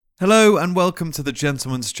Hello and welcome to the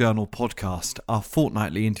Gentleman's Journal podcast, our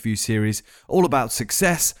fortnightly interview series all about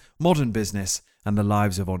success, modern business and the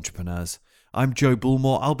lives of entrepreneurs. I'm Joe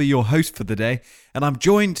Bullmore, I'll be your host for the day, and I'm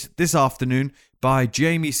joined this afternoon by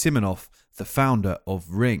Jamie Siminoff, the founder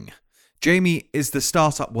of Ring. Jamie is the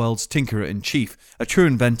startup world's tinkerer-in-chief, a true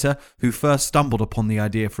inventor who first stumbled upon the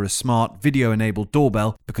idea for a smart video-enabled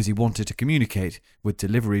doorbell because he wanted to communicate with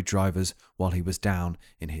delivery drivers while he was down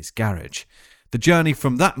in his garage. The journey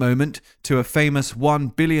from that moment to a famous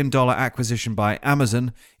 $1 billion acquisition by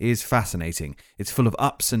Amazon is fascinating. It's full of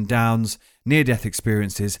ups and downs, near-death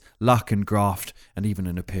experiences, luck and graft, and even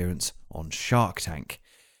an appearance on Shark Tank.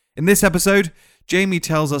 In this episode, Jamie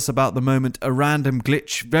tells us about the moment a random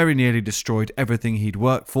glitch very nearly destroyed everything he'd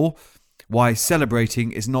worked for, why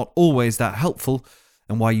celebrating is not always that helpful,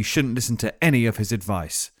 and why you shouldn't listen to any of his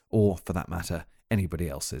advice, or, for that matter, anybody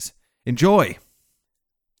else's. Enjoy!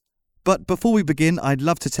 But before we begin, I'd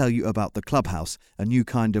love to tell you about the Clubhouse, a new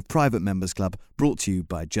kind of private members club brought to you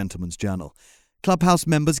by Gentleman's Journal. Clubhouse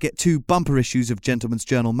members get 2 bumper issues of Gentleman's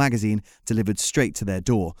Journal magazine delivered straight to their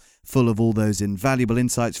door, full of all those invaluable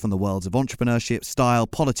insights from the worlds of entrepreneurship, style,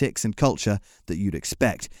 politics and culture that you'd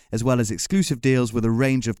expect, as well as exclusive deals with a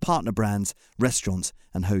range of partner brands, restaurants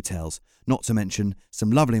and hotels. Not to mention some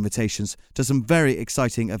lovely invitations to some very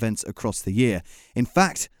exciting events across the year. In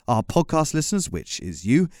fact, our podcast listeners, which is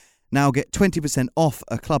you, now get 20% off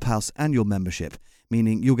a Clubhouse annual membership,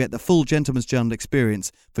 meaning you'll get the full Gentleman's Journal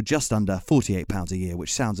experience for just under £48 a year,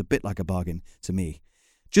 which sounds a bit like a bargain to me.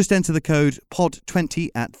 Just enter the code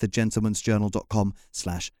POD20 at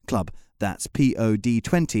thegentleman'sjournal.com/club. That's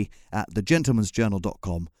POD20 at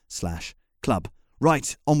thegentleman'sjournal.com/club.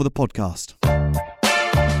 Right, on with the podcast.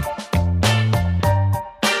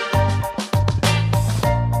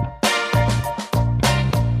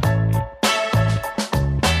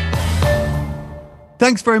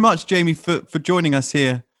 Thanks very much, Jamie, for joining us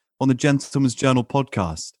here on the Gentleman's Journal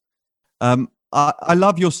podcast. I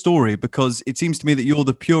love your story because it seems to me that you're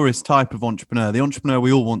the purest type of entrepreneur, the entrepreneur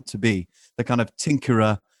we all want to be, the kind of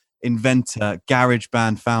tinkerer, inventor, garage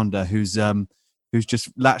band founder who's just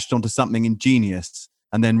latched onto something ingenious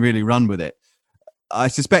and then really run with it. I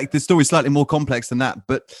suspect the story's slightly more complex than that,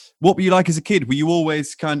 but what were you like as a kid? Were you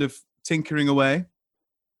always kind of tinkering away?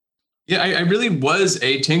 Yeah, I really was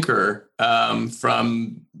a tinkerer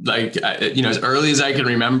from as early as I can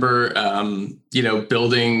remember,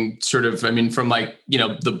 building sort of, from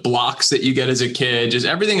the blocks that you get as a kid, just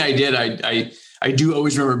everything I did. I do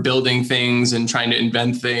always remember building things and trying to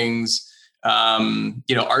invent things.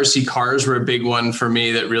 RC cars were a big one for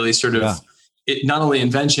me that really sort of, it not only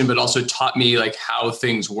invention, but also taught me like how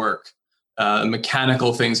things work,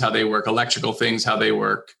 mechanical things, how they work, electrical things, how they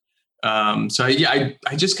work. I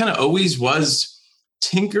just kind of always was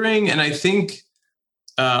tinkering. And I think,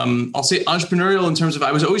 I'll say entrepreneurial in terms of,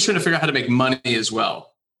 I was always trying to figure out how to make money as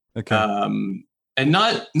well. Okay. And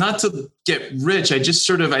not to get rich. I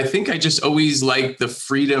think I just always liked the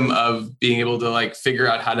freedom of being able to like figure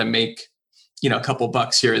out how to make, a couple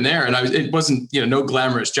bucks here and there. And it wasn't, no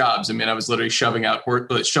glamorous jobs. I was literally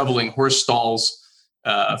shoveling horse stalls,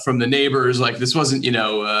 from the neighbors. Like this wasn't,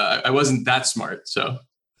 I wasn't that smart. So.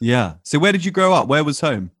 Yeah. So where did you grow up? Where was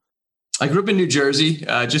home? I grew up in New Jersey,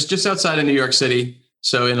 just outside of New York City.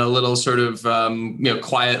 So in a little sort of,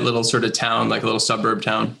 quiet little sort of town, like a little suburb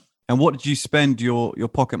town. And what did you spend your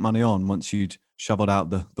pocket money on once you'd shoveled out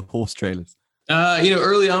the horse trailers?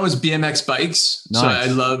 Early on was BMX bikes. Nice. So I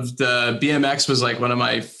loved, BMX was like one of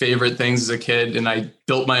my favorite things as a kid. And I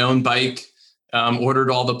built my own bike. Ordered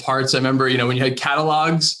all the parts. I remember, when you had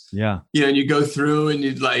catalogs, and you go through and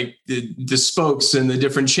you'd like the spokes and the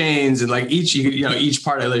different chains and like each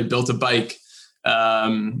part I like built a bike,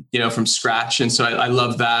 from scratch. And so I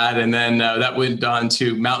love that. And then that went on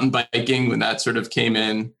to mountain biking when that sort of came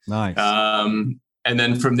in. Nice. And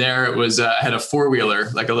then from there it was, I had a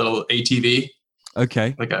 4-wheeler, like a little ATV.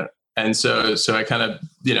 Okay. And so I kind of,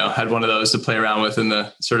 had one of those to play around with in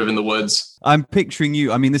the woods. I'm picturing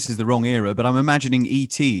you. This is the wrong era, but I'm imagining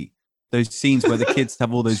E.T., those scenes where the kids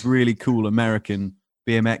have all those really cool American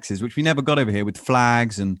BMXs, which we never got over here, with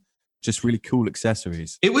flags and just really cool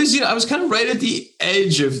accessories. It was, I was kind of right at the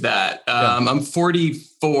edge of that. I'm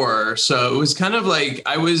 44. So it was kind of like,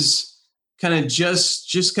 I was kind of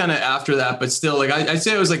just kind of after that, but still like, I'd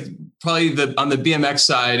say I was like probably on the BMX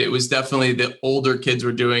side, it was definitely the older kids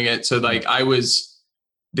were doing it. So like I was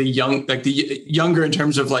the younger in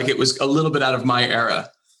terms of like, it was a little bit out of my era.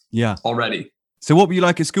 Yeah. Already. So what were you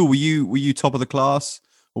like at school? Were you top of the class,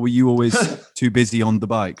 or were you always too busy on the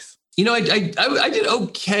bikes? I did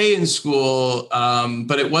okay in school,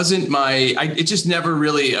 but it wasn't it just never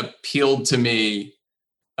really appealed to me.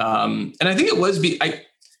 And I think it was,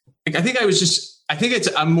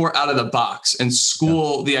 I'm more out of the box, and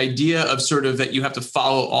school, the idea of sort of that you have to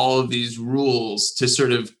follow all of these rules to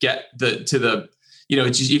sort of get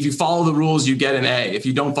if you follow the rules, you get an A. If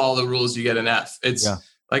you don't follow the rules, you get an F. It's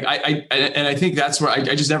like, I think that's where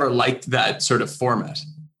I just never liked that sort of format.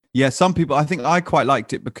 Yeah. Some people, I think I quite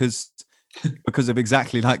liked it because of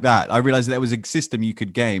exactly like that. I realized there was a system you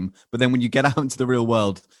could game, but then when you get out into the real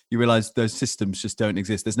world, you realize those systems just don't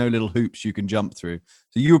exist. There's no little hoops you can jump through.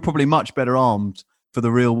 So you were probably much better armed for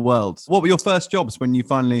the real world. What were your first jobs when you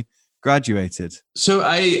finally graduated? So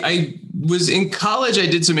I was in college. I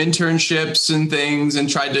did some internships and things and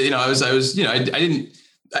tried to,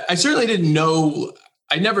 I certainly didn't know.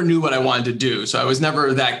 I never knew what I wanted to do. So I was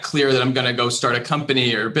never that clear that I'm going to go start a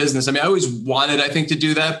company or business. I mean, I always wanted, I think, to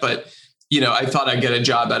do that, but I thought I'd get a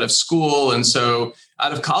job out of school. And so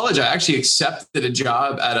out of college, I actually accepted a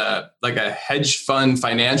job at a hedge fund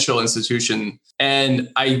financial institution. And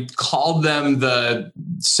I called them the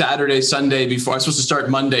Saturday, Sunday before I was supposed to start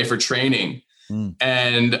Monday for training.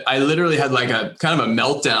 And I literally had like a kind of a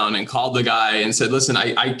meltdown and called the guy and said, listen,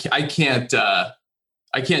 I can't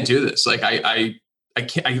do this. Like, I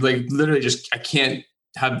can't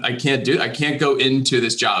go into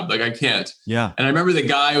this job. Like, I can't. Yeah. And I remember the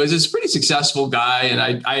guy was this pretty successful guy.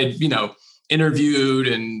 And I had, interviewed,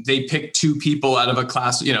 and they picked 2 people out of a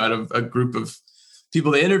class, out of a group of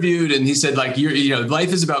people they interviewed. And he said, like,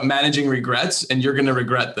 life is about managing regrets, and you're going to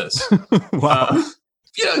regret this. Wow.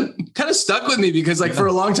 Kind of stuck with me because for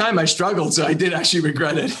a long time I struggled. So I did actually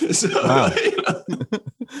regret it. So, wow.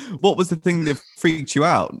 What was the thing that freaked you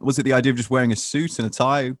out? Was it the idea of just wearing a suit and a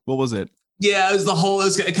tie? What was it? Yeah, it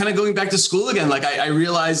was kind of going back to school again. Like I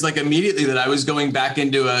realized immediately that I was going back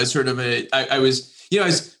into a sort of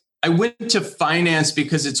I went to finance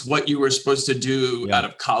because it's what you were supposed to do out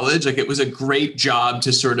of college. Like, it was a great job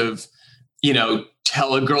to sort of,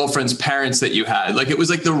 tell a girlfriend's parents that you had. Like, it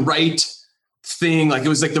was like the right thing. Like, it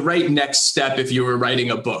was like the right next step if you were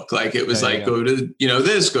writing a book. Like, it was go to,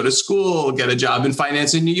 go to school, get a job in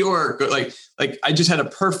finance in New York. Like I just had a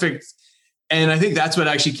perfect. And I think that's what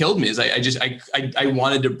actually killed me is I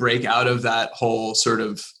wanted to break out of that whole sort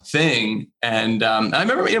of thing. And I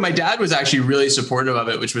remember, my dad was actually really supportive of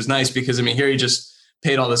it, which was nice because, here he just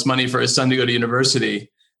paid all this money for his son to go to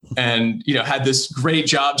university and, had this great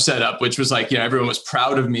job set up, which was like, everyone was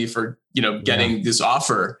proud of me for, getting this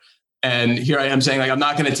offer. And here I am saying, like, I'm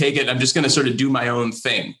not going to take it. I'm just going to sort of do my own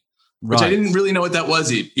thing, which I didn't really know what that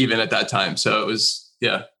was even at that time. So it was,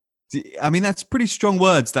 I mean, that's pretty strong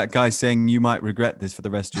words, that guy saying you might regret this for the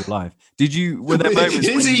rest of your life. Were there moments? He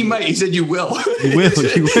didn't say you might, he said you will. You will.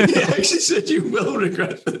 He actually said you will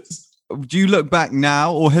regret this. Do you look back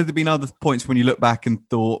now, or have there been other points when you look back and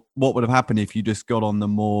thought, what would have happened if you just got on the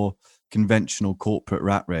more conventional corporate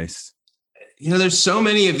rat race? There's so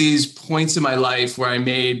many of these points in my life where I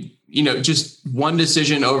made, just one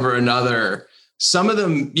decision over another. Some of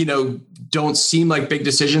them, don't seem like big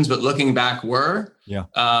decisions, but looking back were. Yeah.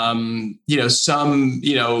 Some,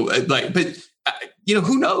 but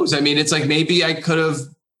who knows? I mean, it's like, maybe I could have,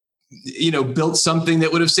 built something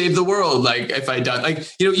that would have saved the world. Like, if I'd done,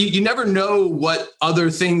 you never know what other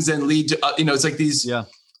things then lead to, it's like these,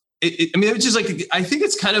 it's just like, I think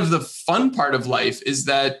it's kind of the fun part of life is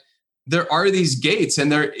that there are these gates and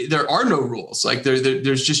there are no rules. Like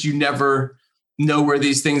there's just, you never know where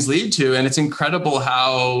these things lead to. And it's incredible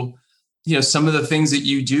how, some of the things that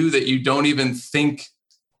you do that you don't even think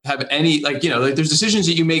have any, there's decisions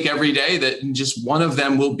that you make every day that just one of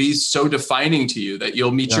them will be so defining to you that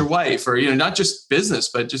you'll meet your wife or, not just business,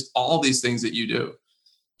 but just all these things that you do.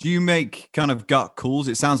 Do you make kind of gut calls?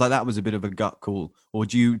 It sounds like that was a bit of a gut call, or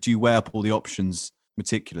do you weigh up all the options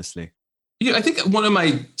meticulously? I think one of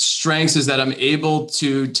my strengths is that I'm able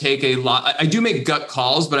to take a lot. I do make gut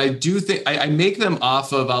calls, but I do think I make them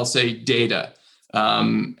off of, I'll say, data.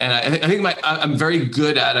 And I think I'm very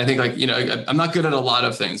good at, I'm not good at a lot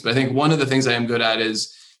of things, but I think one of the things I am good at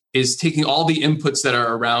is taking all the inputs that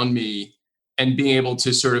are around me and being able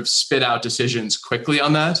to sort of spit out decisions quickly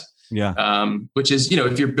on that. Yeah. Which is,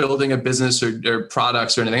 if you're building a business or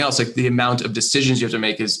products or anything else, like the amount of decisions you have to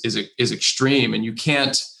make is extreme, and you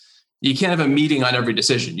can't have a meeting on every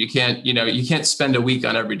decision. You can't spend a week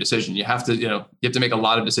on every decision. You have to make a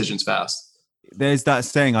lot of decisions fast. There's that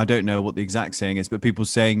saying, I don't know what the exact saying is, but people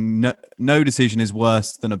saying no decision is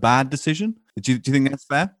worse than a bad decision. Do you think that's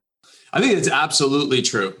fair? I think it's absolutely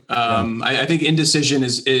true. I think indecision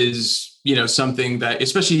is something that,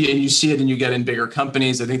 especially, and you see it and you get in bigger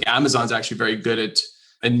companies. I think Amazon's actually very good at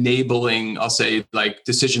enabling, I'll say, like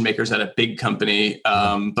decision makers at a big company.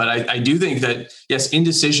 But I do think that, yes,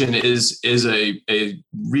 indecision is a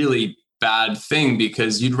really bad thing,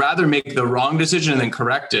 because you'd rather make the wrong decision and then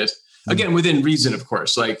correct it. Again, within reason, of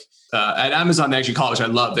course. Like at Amazon, they actually call it, which I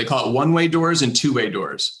love, they call it one-way doors and two-way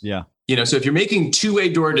doors. Yeah. So if you're making two-way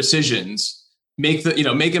door decisions, make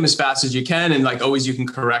them as fast as you can, and like always you can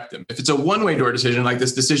correct them. If it's a one-way door decision, like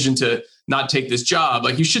this decision to not take this job,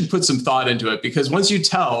 like you should put some thought into it, because once you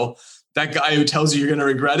tell that guy who tells you you're going to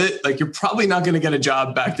regret it, like you're probably not going to get a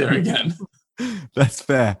job back there again. That's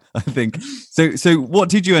fair, I think. So what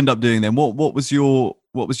did you end up doing then? What was your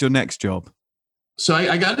next job? So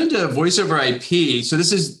I got into voice over IP. So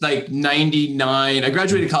this is like 99. I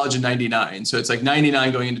graduated college in 99. So it's like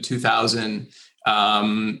 99 going into 2000.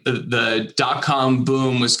 The dot-com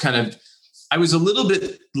boom was I was a little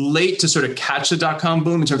bit late to sort of catch the dot-com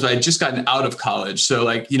boom in terms of I had just gotten out of college. So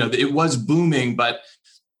like, it was booming, but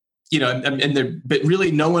but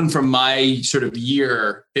really no one from my sort of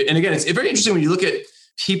year. And again, it's very interesting when you look at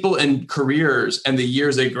people and careers and the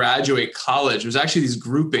years they graduate college. There's actually these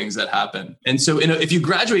groupings that happen. And so if you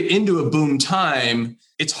graduate into a boom time,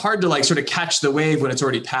 it's hard to like sort of catch the wave when it's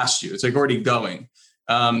already past you. It's like already going.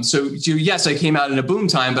 So yes, I came out in a boom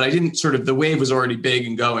time, but I didn't the wave was already big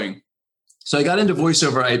and going. So I got into voice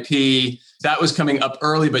over IP. That was coming up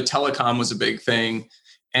early, but telecom was a big thing,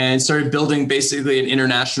 and started building basically an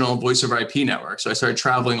international voice over IP network. So I started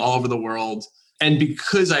traveling all over the world. And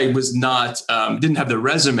because I was didn't have the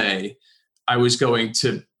resume, I was going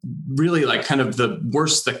to really like kind of the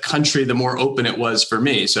worse the country, the more open it was for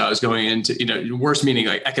me. So I was going into, worse meaning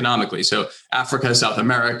like economically. So Africa, South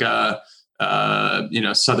America,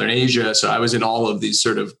 Southern Asia. So I was in all of these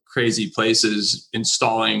sort of crazy places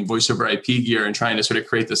installing voice over IP gear and trying to sort of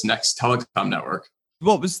create this next telecom network.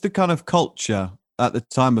 What was the kind of culture at the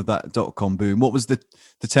time of that dot-com boom? What was the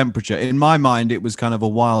temperature? In my mind, it was kind of a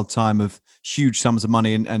wild time of huge sums of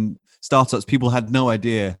money and startups. People had no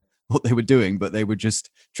idea what they were doing, but they were just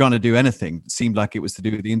trying to do anything. It seemed like it was to do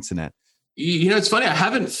with the internet. It's funny. I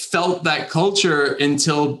haven't felt that culture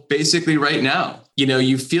until basically right now.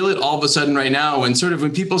 You feel it all of a sudden right now. And sort of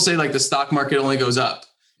when people say like the stock market only goes up.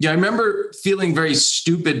 Yeah, I remember feeling very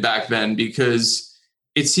stupid back then, because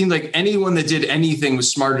it seemed like anyone that did anything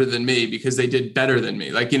was smarter than me because they did better than me.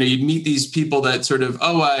 Like, you'd meet these people that sort of,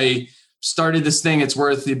 I started this thing, it's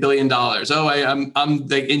worth $1 billion. I'm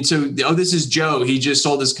like into, this is Joe. He just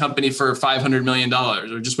sold his company for $500 million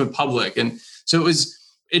or just went public. And so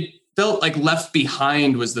it felt like left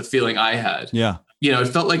behind was the feeling I had. Yeah. It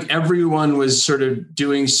felt like everyone was sort of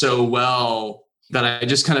doing so well that I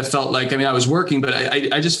just kind of felt like, I was working, but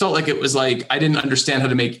I just felt like it was like, I didn't understand how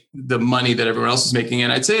to make the money that everyone else is making.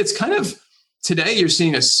 And I'd say it's kind of, today you're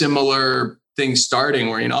seeing a similar thing starting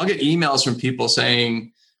where, I'll get emails from people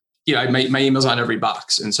saying, my email's on every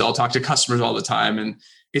box. And so I'll talk to customers all the time. And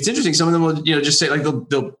it's interesting. Some of them will, just say like,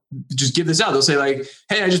 they'll just give this out. They'll say like,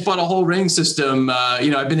 hey, I just bought a whole ring system.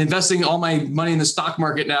 I've been investing all my money in the stock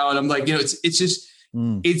market now. And I'm like, it's just,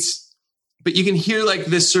 but you can hear like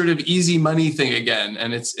this sort of easy money thing again.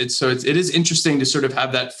 And it is interesting to sort of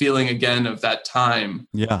have that feeling again of that time.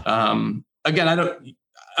 Yeah. Again,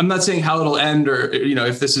 I'm not saying how it'll end or,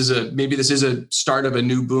 if this is maybe this is a start of a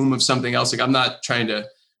new boom of something else. Like I'm not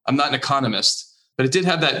an economist, but it did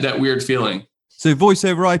have that weird feeling. So voice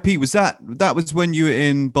over IP, that was when you were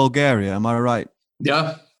in Bulgaria. Am I right?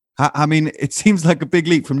 Yeah. It seems like a big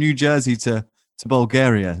leap from New Jersey to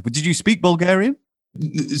Bulgaria. Did you speak Bulgarian?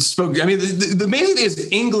 The main thing is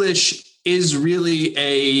English is really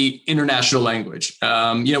a international language.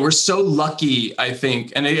 We're so lucky, I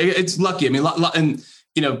think, and it's lucky. And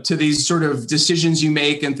to these sort of decisions you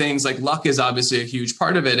make and things like luck is obviously a huge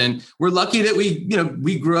part of it. And we're lucky that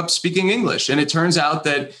we grew up speaking English. And it turns out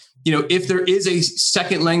that, if there is a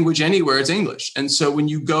second language anywhere, it's English. And so when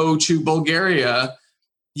you go to Bulgaria,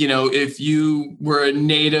 if you were a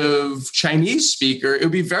native Chinese speaker, it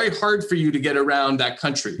would be very hard for you to get around that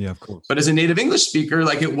country. Yeah, of course. But as a native English speaker,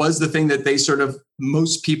 like it was the thing that they sort of,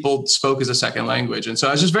 most people spoke as a second language. And so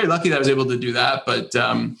I was just very lucky that I was able to do that. But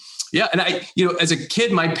yeah. And I, as a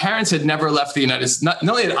kid, my parents had never left the United States. Not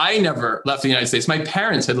only had I never left the United States, my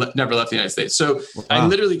parents had never left the United States. So wow. I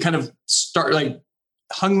literally kind of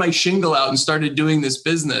hung my shingle out and started doing this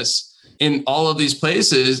business in all of these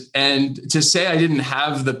places. And to say I didn't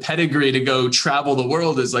have the pedigree to go travel the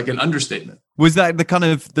world is like an understatement. Was that the kind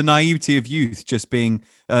of the naivety of youth, just being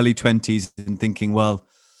early 20s and thinking, well,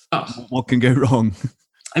 what can go wrong?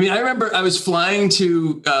 I mean, I remember I was flying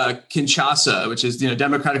to Kinshasa, which is,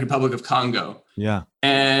 Democratic Republic of Congo. Yeah.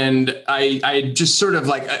 And I just sort of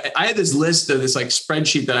like, I had this list of this like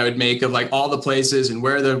spreadsheet that I would make of like all the places and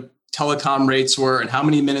where the telecom rates were and how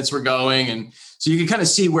many minutes were going. And so you could kind of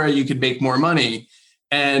see where you could make more money.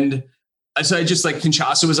 And so I just like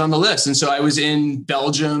Kinshasa was on the list. And so I was in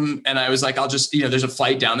Belgium and I was like, I'll just, there's a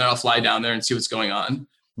flight down there. I'll fly down there and see what's going on.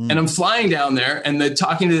 And I'm flying down there and they're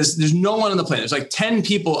talking to there's no one on the plane. There's like 10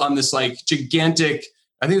 people on this like gigantic,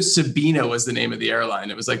 I think it was Sabina was the name of the airline.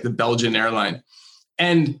 It was like the Belgian airline.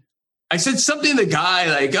 And I said something to the guy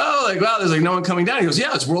like, oh, like, wow, there's like no one coming down. He goes,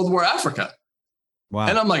 yeah, it's World War Africa. Wow.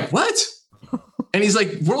 And I'm like, what? And he's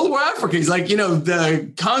like, World War Africa. He's like,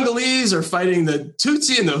 the Congolese are fighting the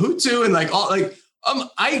Tutsi and the Hutu and like all like,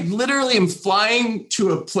 I literally am flying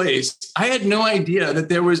to a place. I had no idea that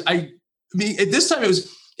there was, I mean, at this time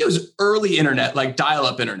it was early internet, like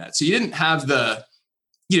dial-up internet. So you didn't have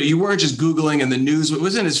you weren't just Googling and the news. It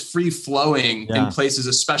wasn't as free flowing in places,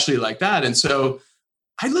 especially like that. And so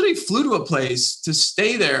I literally flew to a place to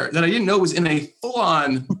stay there that I didn't know was in a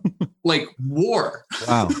full-on like war.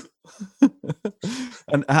 Wow.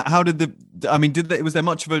 And how did was there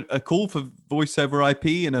much of a call for voice over IP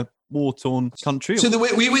in a war-torn country? So the way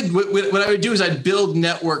what I would do is I'd build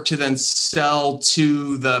network to then sell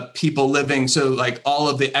to the people living. So like all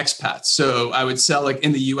of the expats. So I would sell like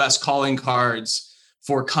in the US calling cards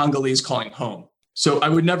for Congolese calling home. So I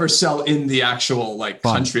would never sell in the actual like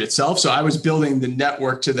country itself. So I was building the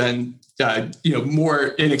network to then, more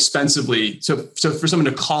inexpensively. So for someone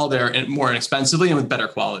to call there and more inexpensively and with better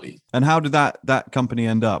quality. And how did that company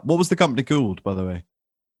end up? What was the company called, by the way?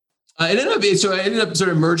 I ended up sort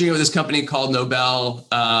of merging it with this company called Nobel,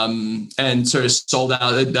 and sort of sold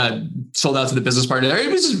out to the business partner there.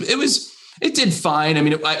 It did fine. I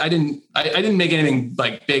mean, I didn't make anything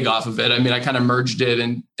like big off of it. I mean, I kind of merged it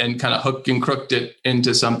and kind of hooked and crooked it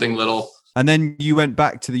into something little. And then you went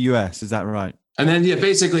back to the US, is that right? And then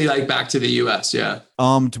basically like back to the US, yeah.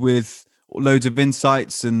 Armed with loads of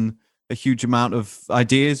insights and a huge amount of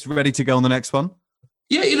ideas, ready to go on the next one.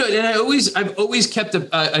 Yeah, and I've always kept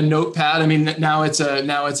a notepad. I mean, now it's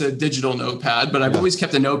a digital notepad, but I've always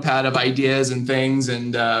kept a notepad of ideas and things.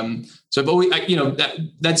 And so I've always,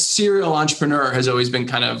 that serial entrepreneur has always been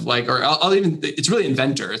kind of like, or it's really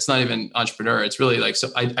inventor. It's not even entrepreneur. It's really like, so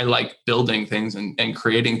I like building things and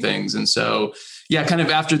creating things. And so, yeah, kind of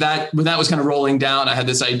after that, when that was kind of rolling down, I had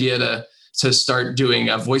this idea to start doing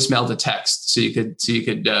a voicemail to text, so you could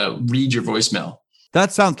read your voicemail.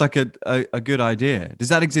 That sounds like a good idea. Does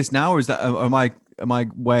that exist now, or is that am I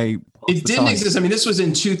way? It didn't exist. I mean, this was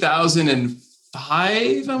in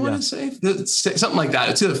 2005. I want to say something like that.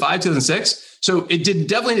 It's either 2006. So it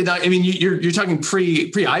definitely did not. I mean, you're talking pre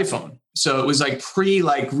iPhone. So it was like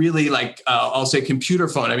really I'll say computer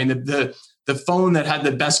phone. I mean, the phone that had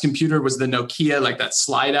the best computer was the Nokia, like that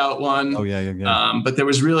slide out one. Oh yeah. But there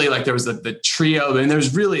was really there was the Trio, and there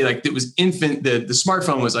was really it was infant. The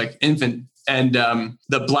smartphone was like infant. And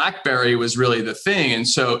the BlackBerry was really the thing. And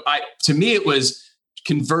so to me, it was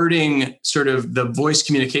converting sort of the voice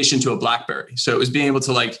communication to a BlackBerry. So it was being able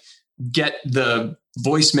to get the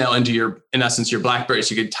voicemail into in essence, your BlackBerry,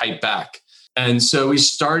 so you could type back. And so we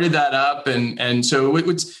started that up. And so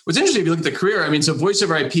what's interesting, if you look at the career, I mean, so voice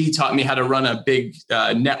over IP taught me how to run a big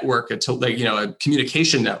network, a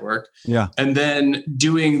communication network. Yeah. And then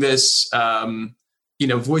doing this,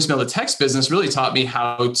 voicemail to text business really taught me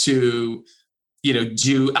how to,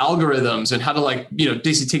 do algorithms and how to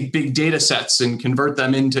basically take big data sets and convert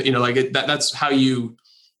them into, that's how you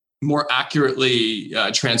more accurately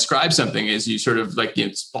transcribe something, is you sort of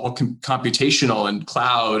it's all computational and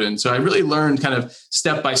cloud. And so I really learned kind of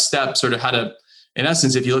step by step sort of how to, in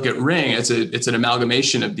essence, if you look at Ring, it's an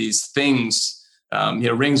amalgamation of these things.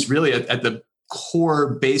 Ring's really at the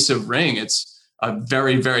core base of Ring. It's a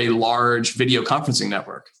very, very large video conferencing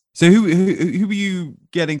network. So who were you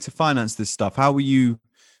getting to finance this stuff? How were you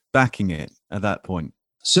backing it at that point?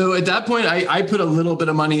 So at that point, I put a little bit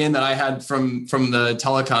of money in that I had from the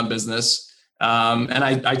telecom business. And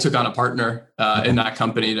I took on a partner in that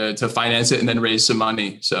company to finance it and then raise some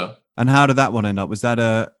money. So. And how did that one end up? Was that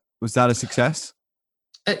a success?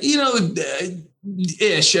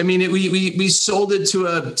 Ish. I mean, we sold it to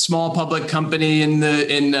a small public company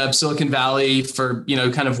in Silicon Valley for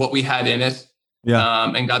kind of what we had in it,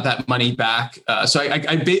 and got that money back. So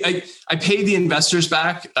I paid the investors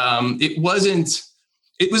back. It was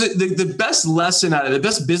the best lesson out of the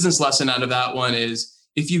best business lesson out of that one is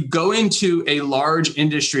if you go into a large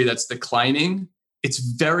industry that's declining, it's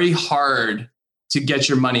very hard to get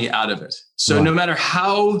your money out of it. So no matter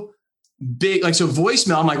how big, like, so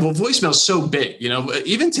voicemail, I'm like, well, voicemail's so big,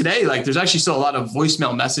 even today, like there's actually still a lot of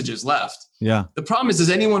voicemail messages left. Yeah. The problem is, does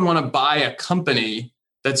anyone want to buy a company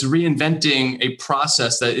that's reinventing a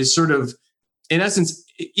process that is sort of, in essence,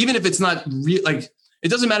 even if it's not real, like, it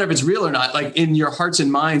doesn't matter if it's real or not, like in your hearts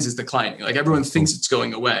and minds is declining. Like everyone thinks it's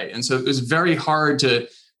going away. And so it was very hard to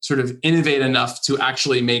sort of innovate enough to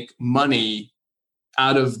actually make money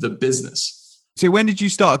out of the business. So when did you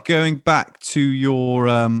start going back to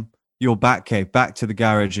your back cave, back to the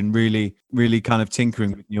garage, and really kind of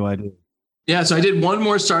tinkering with new ideas? Yeah. So I did one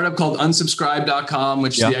more startup called unsubscribe.com,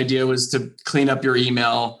 which the idea was to clean up your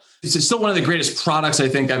email. It's still one of the greatest products I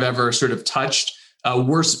think I've ever sort of touched.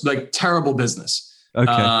 Worse, like terrible business.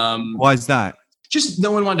 Okay. Why is that? Just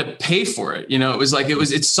no one wanted to pay for it. It was like,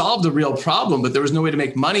 it solved a real problem, but there was no way to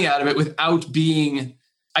make money out of it without being,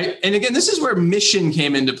 and again, this is where mission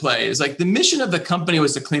came into play. Is like the mission of the company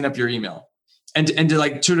was to clean up your email and to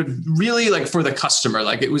like sort of really like for the customer.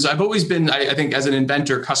 Like I've always been, I think as an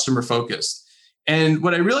inventor, customer focused. And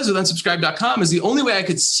what I realized with unsubscribe.com is the only way I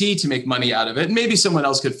could see to make money out of it, and maybe someone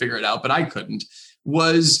else could figure it out, but I couldn't,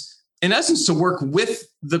 was in essence to work with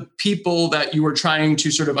the people that you were trying to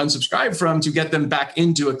sort of unsubscribe from to get them back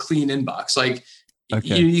into a clean inbox. Like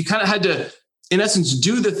you kind of had to, in essence,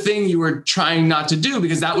 do the thing you were trying not to do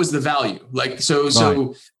because that was the value. Like,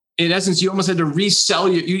 so in essence, you almost had to resell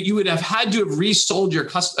you would have had to have resold your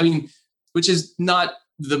customer. I mean, which is not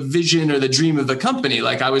the vision or the dream of the company.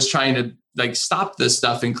 Like I was trying to like stop this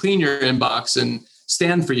stuff and clean your inbox and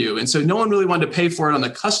stand for you. And so no one really wanted to pay for it on the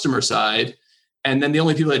customer side. And then the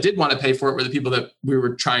only people that did want to pay for it were the people that we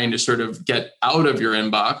were trying to sort of get out of your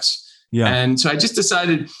inbox. Yeah. And so I just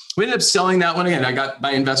decided, we ended up selling that one again. I got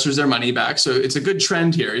my investors their money back. So it's a good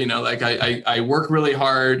trend here. Like I work really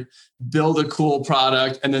hard, build a cool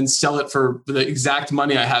product, and then sell it for the exact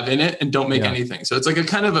money I have in it and don't make anything. So it's like a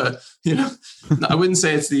kind of a, I wouldn't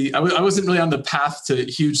say I wasn't really on the path to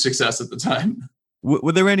huge success at the time.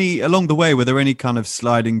 Were there any, along the way, kind of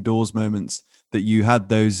sliding doors moments that you had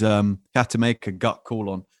those, had to make a gut call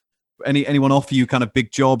on? Anyone offer you kind of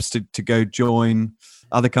big jobs to go join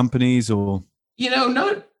other companies or?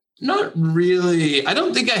 Not really. I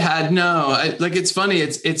don't think I had, no. It's funny. I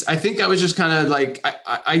think I was just kind of like,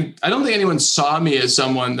 I don't think anyone saw me as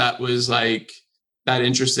someone that was like that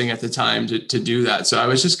interesting at the time to do that. So I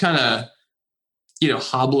was just kind of,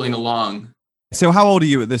 hobbling along. So how old are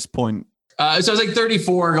you at this point? So I was like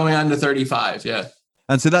 34 going on to 35. Yeah.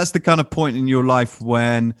 And so that's the kind of point in your life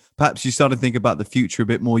when perhaps you start to think about the future a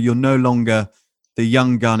bit more. You're no longer the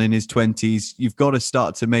young gun in his 20s. You've got to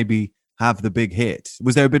start to maybe have the big hit.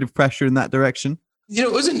 Was there a bit of pressure in that direction?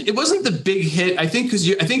 It wasn't the big hit. I think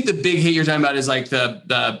I think the big hit you're talking about is like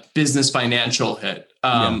the business financial hit.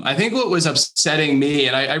 I think what was upsetting me,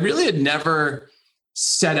 and I really had never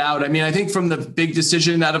set out. I mean, I think from the big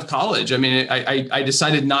decision out of college, I mean, I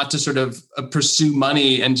decided not to sort of pursue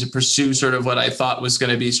money and to pursue sort of what I thought was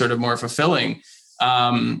going to be sort of more fulfilling.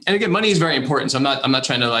 And again, money is very important. So I'm not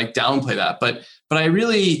trying to like downplay that, but I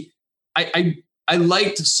really, I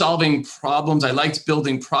liked solving problems. I liked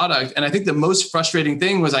building product. And I think the most frustrating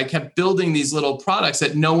thing was I kept building these little products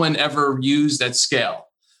that no one ever used at scale.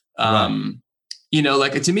 Right.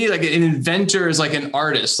 Like to me, like an inventor is like an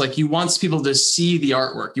artist. Like he wants people to see the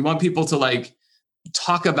artwork. You want people to like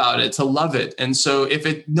talk about it, to love it. And so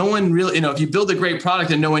if no one really, if you build a great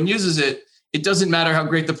product and no one uses it, it doesn't matter how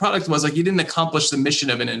great the product was. Like you didn't accomplish the mission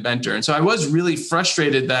of an inventor. And so I was really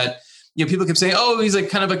frustrated that, people kept saying, oh, he's like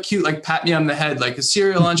kind of a cute, like pat me on the head, like a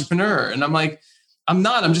serial entrepreneur. And I'm like, I'm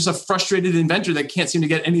not, I'm just a frustrated inventor that can't seem to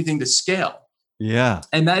get anything to scale. Yeah.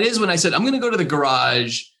 And that is when I said, I'm going to go to the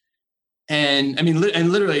garage. And I mean,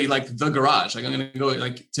 and literally like the garage, like I'm going to go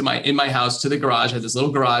like in my house to the garage. I had this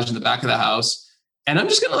little garage in the back of the house. And I'm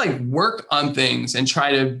just going to like work on things and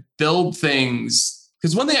try to build things.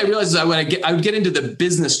 Because one thing I realized is I would get into the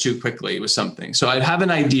business too quickly with something. So I'd have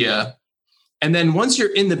an idea. And then once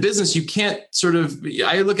you're in the business, you can't sort of,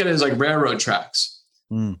 I look at it as like railroad tracks.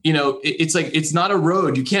 It's like, it's not a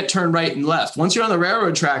road. You can't turn right and left. Once you're on the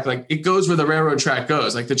railroad track, like it goes where the railroad track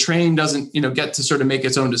goes. Like the train doesn't, get to sort of make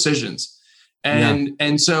its own decisions.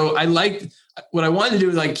 And so I liked what I wanted to do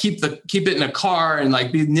is like keep it in a car and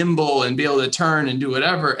like be nimble and be able to turn and do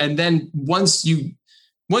whatever. And then once you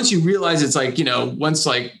realize it's like, once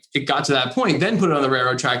like it got to that point, then put it on the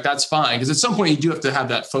railroad track. That's fine. Because at some point you do have to have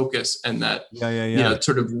that focus and that,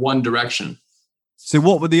 sort of one direction. So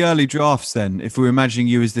what were the early drafts then? If we were imagining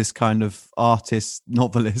you as this kind of artist,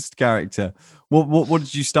 novelist character, what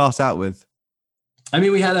did you start out with? I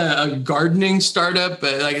mean, we had a gardening startup,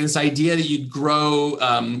 like this idea that you'd grow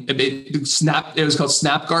it was called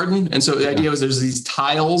Snap Garden. And so the idea was there's these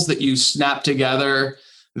tiles that you snap together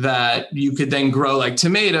that you could then grow like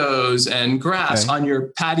tomatoes and grass on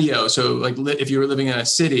your patio. So like if you were living in a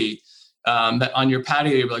city, that on your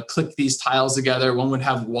patio, you would like click these tiles together. One would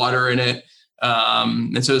have water in it.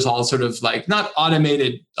 And so it's all sort of like not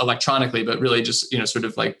automated electronically, but really just, sort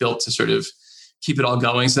of like built to sort of keep it all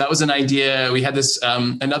going. So that was an idea. We had this,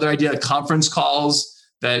 another idea, conference calls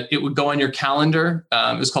that it would go on your calendar.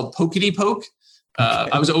 It was called Pokety Poke.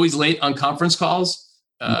 I was always late on conference calls.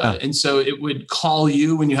 And so it would call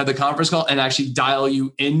you when you had the conference call and actually dial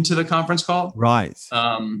you into the conference call. Right.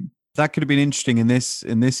 That could have been interesting in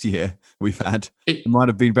this year we've had. It might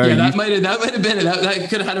have been very. Yeah, that might have been that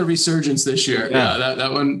could have had a resurgence this year. Yeah,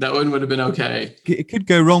 that one would have been okay. It could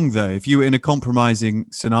go wrong though if you were in a compromising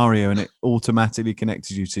scenario and it automatically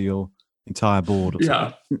connected you to your entire board.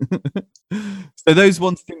 Yeah. So those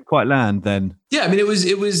ones didn't quite land then. Yeah, I mean it was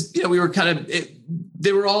we were kind of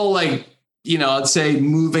they were all like, I'd say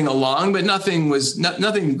moving along, but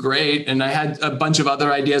nothing great. And I had a bunch of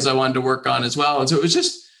other ideas I wanted to work on as well. And so it was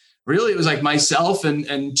just really, it was like myself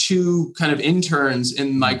and two kind of interns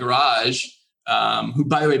in my garage, who,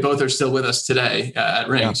 by the way, both are still with us today at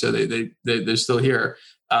Ring. Yeah. So they're still here.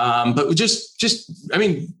 But just, I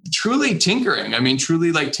mean, truly tinkering. I mean,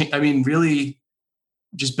 truly really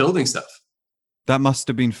just building stuff. That must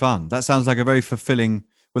have been fun. That sounds like a very fulfilling,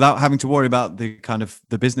 without having to worry about the kind of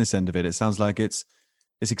the business end of it. It sounds like it's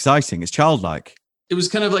exciting. It's childlike. It was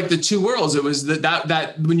kind of like the two worlds. It was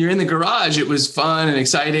that when you're in the garage, it was fun and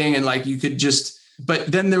exciting. And like, you could just, but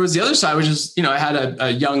then there was the other side, which is, I had a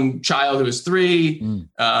young child who was 3.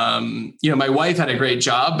 My wife had a great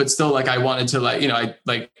job, but still like, I wanted to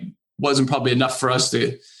I wasn't probably enough for us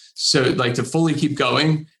to fully keep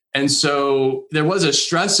going. And so there was a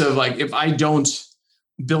stress of like, if I don't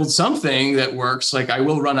build something that works, like I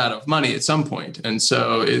will run out of money at some point. And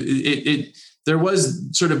so there was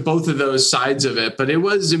sort of both of those sides of it, but it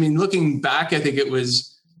was, looking back, I think it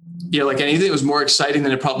was, like anything, it was more exciting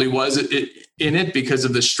than it probably was in it because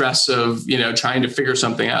of the stress of, trying to figure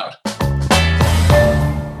something out.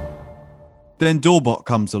 Then Doorbot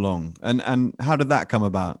comes along and how did that come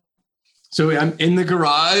about? So I'm in the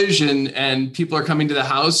garage and people are coming to the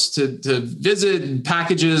house to visit, and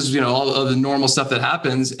packages, all of the normal stuff that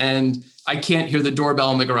happens. And I can't hear the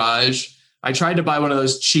doorbell in the garage. I tried to buy one of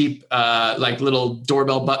those cheap, little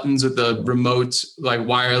doorbell buttons with the remote,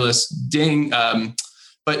 wireless ding.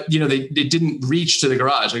 But they didn't reach to the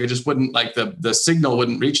garage. Like it just wouldn't, the signal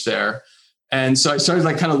wouldn't reach there. And so I started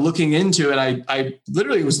kind of looking into it. I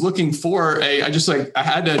literally was looking for I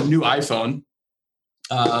had a new iPhone.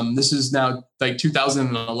 This is now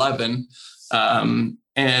 2011.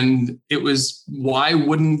 And it was, why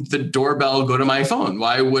wouldn't the doorbell go to my phone?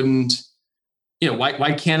 Why wouldn't,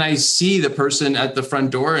 why can't I see the person at the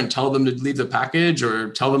front door and tell them to leave the package or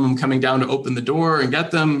tell them I'm coming down to open the door and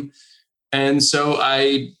get them? And so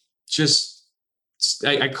I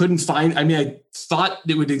couldn't find, I thought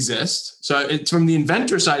it would exist. So it's from the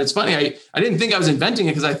inventor side. It's funny. I didn't think I was inventing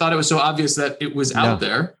it because I thought it was so obvious that it was out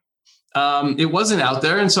there. It wasn't out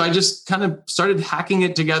there. And so I just kind of started hacking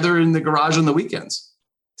it together in the garage on the weekends.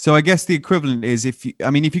 So I guess the equivalent is if you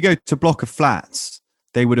go to block of flats,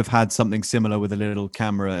 they would have had something similar with a little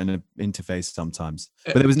camera and an interface sometimes,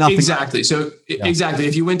 but there was nothing. Exactly. So exactly.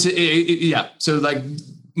 If you went to, so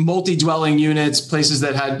multi-dwelling units, places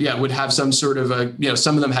that would have some sort of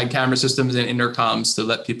some of them had camera systems and intercoms to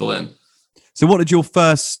let people in. So what did your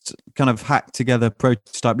first kind of hack together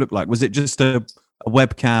prototype look like? Was it just a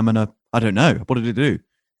webcam and I don't know, what did it do?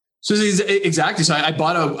 So exactly. So I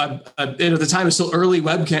bought at the time it was still early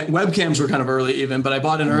webcams were kind of early even, but I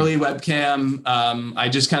bought an early webcam. I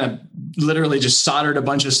just kind of literally just soldered a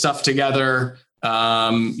bunch of stuff together,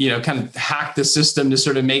 kind of hacked the system to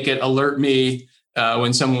sort of make it alert me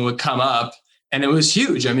when someone would come up. And it was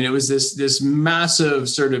huge. It was this massive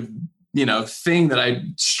sort of, thing that I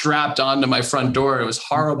strapped onto my front door. It was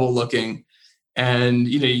horrible looking. And,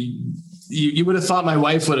 you would have thought my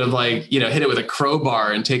wife would have hit it with a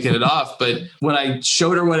crowbar and taken it off. But when I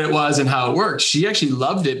showed her what it was and how it worked, she actually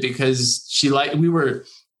loved it because we were,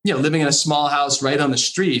 living in a small house right on the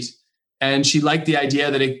street. And she liked the idea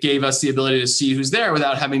that it gave us the ability to see who's there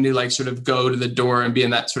without having to sort of go to the door and be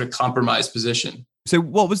in that sort of compromised position. So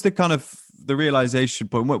what was the realization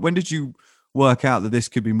point? When did you work out that this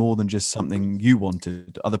could be more than just something you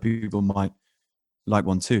wanted? Other people might like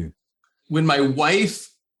one too. When my wife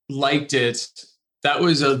liked it, that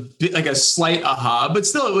was a bit like a slight aha, but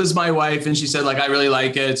still it was my wife. And she said, like, I really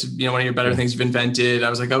like it. It's, one of your better things you've invented. I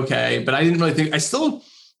was like, okay. But I didn't really think, I still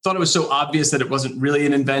thought it was so obvious that it wasn't really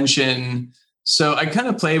an invention. So I kind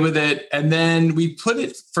of played with it. And then we put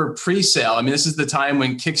it for pre-sale. I mean, this is the time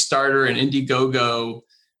when Kickstarter and Indiegogo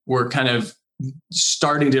were kind of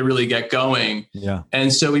starting to really get going. Yeah.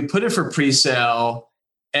 And so we put it for pre-sale.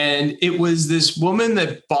 And it was this woman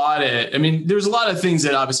that bought it. I mean, there's a lot of things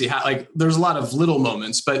that obviously there's a lot of little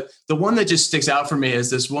moments, but the one that just sticks out for me is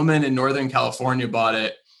this woman in Northern California bought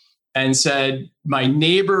it and said, my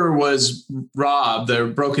neighbor was robbed. Their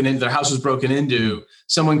house was broken into.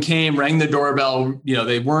 Someone came, rang the doorbell.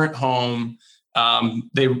 They weren't home.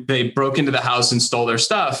 They broke into the house and stole their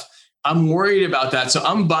stuff. I'm worried about that. So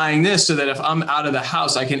I'm buying this so that if I'm out of the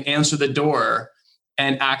house, I can answer the door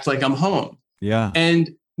and act like I'm home. Yeah. And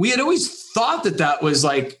we had always thought that was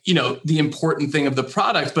like, the important thing of the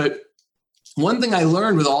product. But one thing I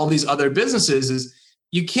learned with all these other businesses is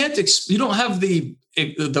you don't have the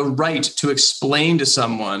right to explain to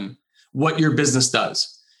someone what your business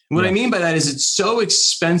does. And what I mean by that is it's so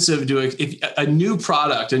expensive if a new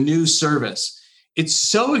product, a new service, it's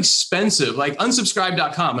so expensive, like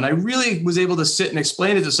unsubscribe.com. And I really was able to sit and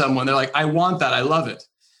explain it to someone. They're like, I want that. I love it.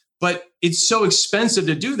 But it's so expensive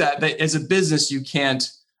to do that as a business, you can't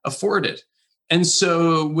afford it. And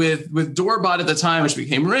so with Doorbot at the time, which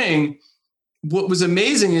became Ring, what was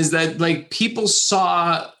amazing is that like people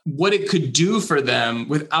saw what it could do for them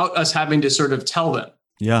without us having to sort of tell them.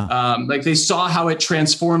 Yeah. Like they saw how it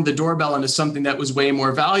transformed the doorbell into something that was way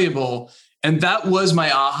more valuable. And that was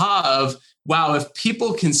my aha of, wow, if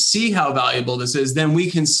people can see how valuable this is, then we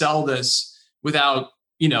can sell this without,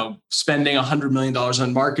 spending $100 million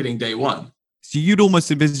on marketing day one. So you'd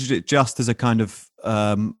almost envisaged it just as a kind of,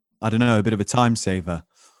 I don't know, a bit of a time saver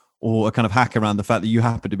or a kind of hack around the fact that you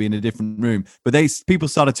happen to be in a different room. But people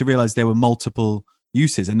started to realize there were multiple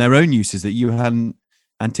uses and their own uses that you hadn't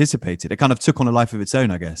anticipated. It kind of took on a life of its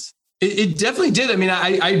own, I guess. It definitely did. I mean,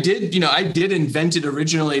 I did invent it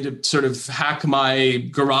originally to sort of hack my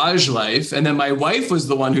garage life. And then my wife was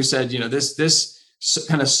the one who said, this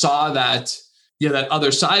kind of saw that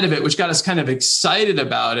other side of it, which got us kind of excited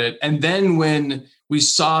about it. And then when we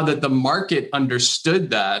saw that the market understood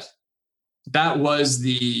that was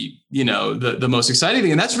the most exciting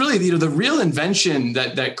thing. And that's really, the real invention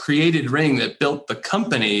that created Ring, that built the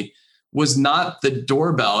company, was not the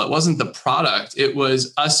doorbell. It wasn't the product. It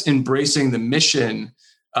was us embracing the mission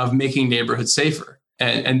of making neighborhoods safer.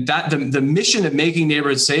 And that the mission of making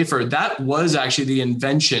neighborhoods safer, that was actually the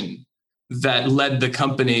invention that led the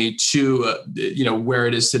company to, where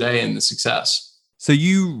it is today and the success. So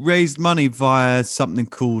you raised money via something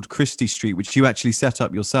called Christie Street, which you actually set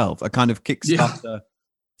up yourself, a kind of Kickstarter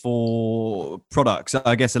for products,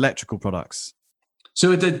 I guess, electrical products.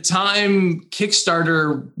 So at the time,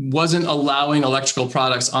 Kickstarter wasn't allowing electrical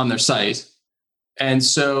products on their site. And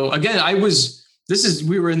so again,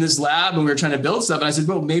 we were in this lab and we were trying to build stuff. And I said,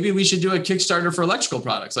 well, maybe we should do a Kickstarter for electrical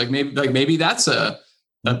products. Maybe that's a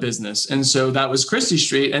business. And so that was Christie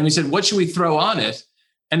Street. And we said, what should we throw on it?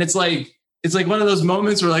 And it's like one of those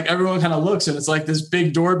moments where like everyone kind of looks and it's like this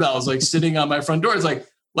big doorbell is like sitting on my front door. It's like,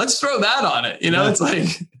 let's throw that on it. It's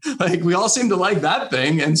like we all seem to like that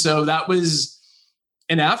thing. And so that was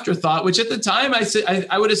an afterthought, which at the time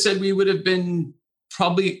I would have said we would have been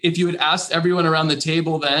probably, if you had asked everyone around the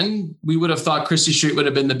table then, we would have thought Christie Street would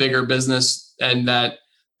have been the bigger business and that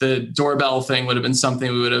the doorbell thing would have been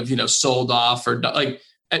something we would have, sold off or like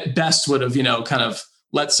at best would have, kind of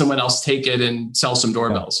let someone else take it and sell some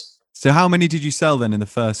doorbells. So how many did you sell then in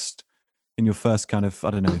your first kind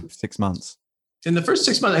of, 6 months? In the first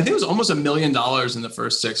 6 months, I think it was almost $1 million in the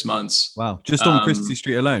first 6 months. Wow. Just on Christie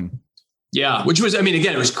Street alone. Yeah. Which was,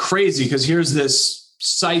 again, it was crazy because here's this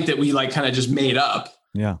site that we like kind of just made up.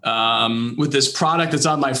 Yeah. With this product that's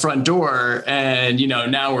on my front door. And,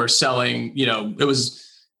 now we're selling, it was,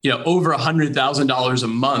 over $100,000 a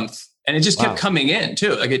month. And it just kept coming in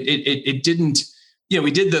too. Like it didn't, we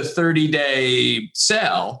did the 30-day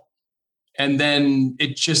sale and then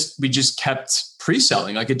we just kept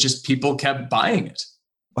pre-selling. Like people kept buying it.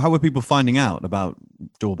 How were people finding out about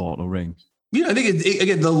Doorbot or Ring? I think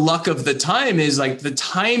again, the luck of the time is like the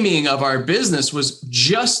timing of our business was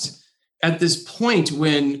just at this point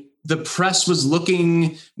when the press was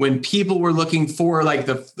looking, when people were looking for like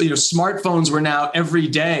smartphones were now every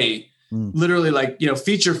day. Literally like,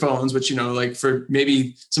 feature phones, which, like for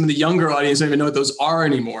maybe some of the younger audience don't even know what those are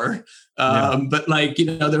anymore. But like,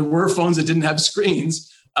 there were phones that didn't have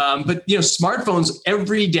screens. But smartphones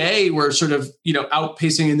every day were sort of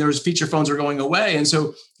outpacing, and there was feature phones were going away, and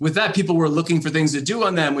so with that, people were looking for things to do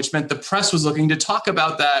on them, which meant the press was looking to talk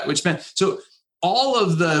about that, which meant so all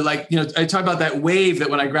of the I talk about that wave that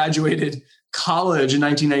when I graduated college in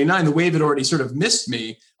 1999, the wave had already sort of missed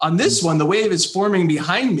me. On this one, the wave is forming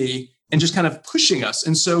behind me and just kind of pushing us,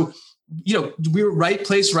 and so we were right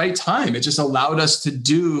place, right time. It just allowed us to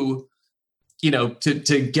do,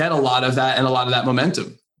 to get a lot of that and a lot of that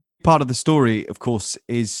momentum. Part of the story, of course,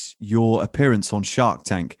 is your appearance on Shark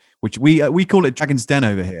Tank, which we call it Dragon's Den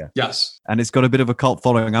over here. Yes. And it's got a bit of a cult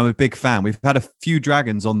following. I'm a big fan. We've had a few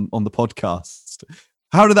dragons on the podcast.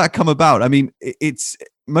 How did that come about? I mean, it's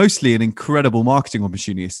mostly an incredible marketing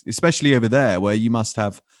opportunity, especially over there where you must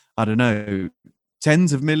have, I don't know,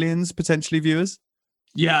 tens of millions potentially viewers.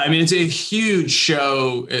 Yeah, I mean, it's a huge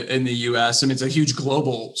show in the US. I mean, it's a huge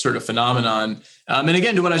global sort of phenomenon. And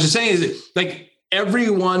again, to what I was just saying is like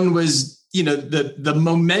everyone was, the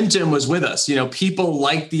momentum was with us. People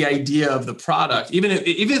liked the idea of the product, even if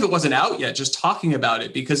it wasn't out yet, just talking about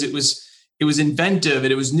it because it was inventive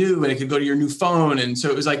and it was new and it could go to your new phone. And so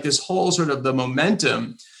it was like this whole sort of the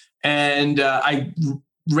momentum. And I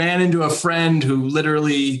ran into a friend who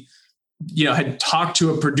literally had talked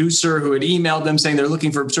to a producer who had emailed them saying they're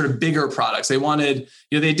looking for sort of bigger products. They wanted,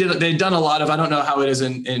 they'd done a lot of, I don't know how it is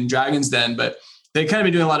in Dragon's Den, but they kind of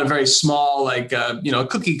been doing a lot of very small, like, a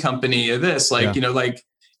cookie company or this,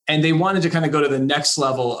 and they wanted to kind of go to the next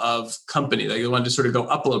level of company. Like they wanted to sort of go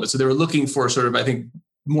up a little bit. So they were looking for sort of, I think,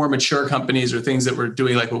 more mature companies or things that were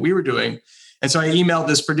doing like what we were doing. And so I emailed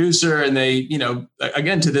this producer and they,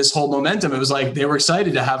 again, to this whole momentum, it was like, they were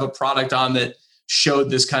excited to have a product on that showed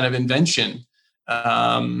this kind of invention,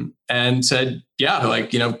 and said, yeah,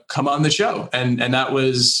 come on the show. And that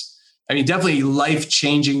was, I mean, definitely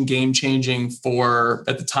life-changing, game-changing for,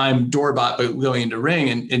 at the time, Doorbot, but going into Ring.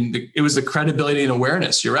 And it was the credibility and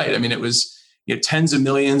awareness. You're right. I mean, it was tens of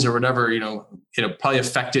millions or whatever, probably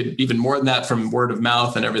affected even more than that from word of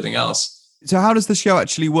mouth and everything else. So how does the show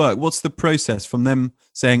actually work? What's the process from them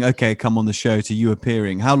saying, okay, come on the show to you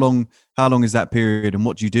appearing? How long is that period and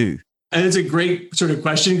what do you do? And it's a great sort of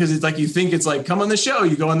question because it's like, you think it's like, come on the show,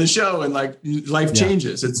 you go on the show and like life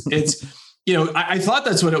changes. It's, I thought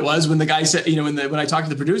that's what it was when the guy said, when I talked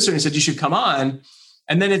to the producer and he said, you should come on.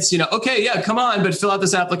 And then it's, okay, yeah, come on, but fill out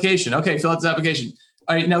this application. Okay, fill out this application.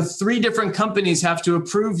 All right, now 3 different companies have to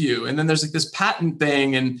approve you. And then there's like this patent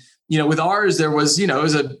thing. And, with ours, there was, it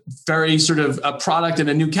was a very sort of a product in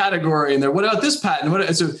a new category. And what about this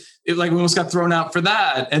patent? So it like we almost got thrown out for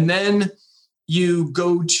that. And then you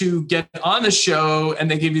go to get on the show and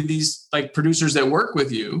they give you these like producers that work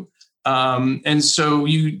with you. And so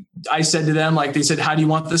I said to them, like, they said, how do you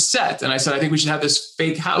want the set? And I said, I think we should have this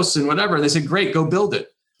fake house and whatever. And they said, great, go build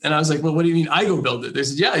it. And I was like, well, what do you mean I go build it? They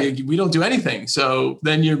said, yeah, we don't do anything. So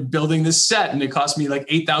then you're building this set and it cost me like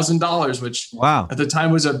 $8,000, which wow, at the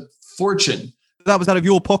time was a fortune. That was out of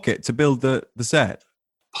your pocket to build the set?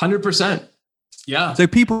 100%. Yeah. So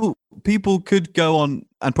people could go on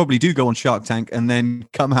and probably do go on Shark Tank and then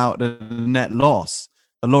come out at a net loss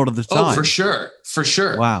a lot of the time. Oh, for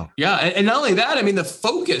sure. Wow. Yeah. And not only that, I mean, the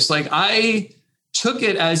focus, like I took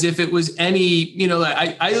it as if it was any,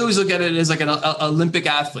 I always look at it as like an Olympic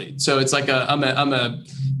athlete. So it's like I'm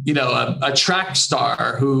a track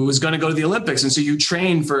star who was going to go to the Olympics. And so you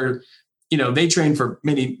train for, they trained for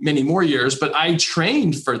many, many more years, but I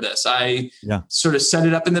trained for this. I sort of set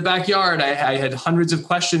it up in the backyard. I had hundreds of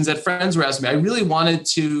questions that friends were asking me. I really wanted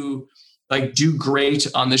to like do great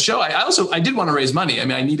on the show. I did want to raise money. I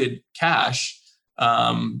mean, I needed cash,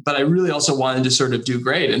 but I really also wanted to sort of do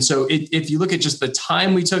great. And so if you look at just the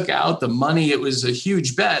time we took out, the money, it was a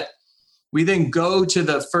huge bet. We then go to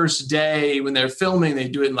the first day when they're filming, they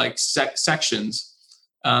do it in like sections.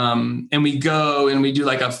 And we go and we do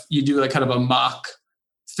you do like kind of a mock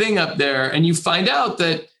thing up there and you find out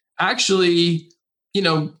that actually,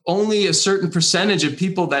 only a certain percentage of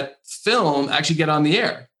people that film actually get on the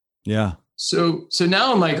air. Yeah. So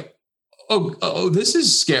now I'm like, oh, this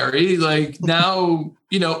is scary. Like now,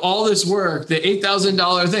 all this work, the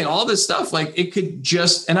 $8,000 thing, all this stuff, like it could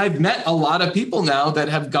just, and I've met a lot of people now that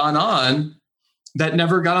have gone on that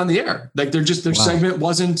never got on the air. Like their segment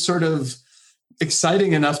wasn't sort of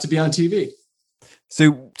exciting enough to be on TV.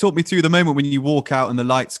 So talk me through the moment when you walk out and the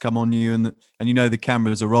lights come on you and the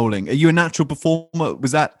cameras are rolling. Are you a natural performer?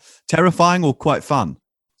 Was that terrifying or quite fun?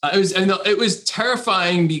 It was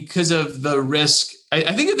terrifying because of the risk.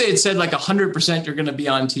 I think if they had said like 100% you're going to be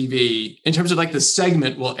on TV in terms of like the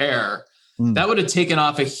segment will air, that would have taken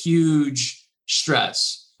off a huge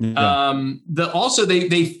stress. Yeah. Also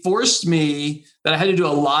they forced me that I had to do a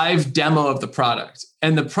live demo of the product.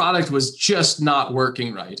 and the product was just not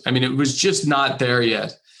working right. I mean, it was just not there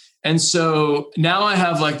yet. And so now I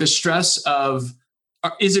have like the stress of,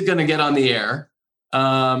 is it going to get on the air?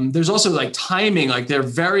 There's also like timing, like they're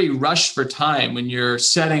very rushed for time when you're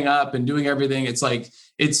setting up and doing everything. It's like,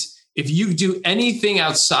 if you do anything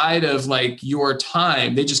outside of like your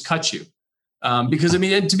time, they just cut you. Because I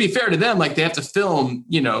mean, to be fair to them, like they have to film,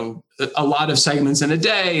 a lot of segments in a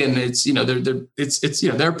day, and it's,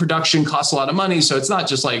 their production costs a lot of money. So it's not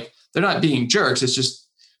just like, they're not being jerks. It's just,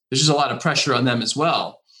 there's just a lot of pressure on them as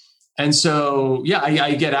well. And so, yeah,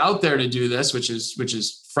 I get out there to do this, which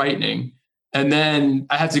is frightening. And then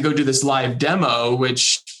I had to go do this live demo,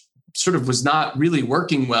 which sort of was not really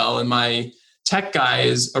working well. And my tech guy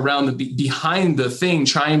is around behind the thing,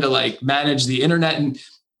 trying to like manage the internet. And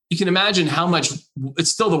you can imagine how much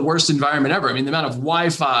it's still the worst environment ever. I mean, the amount of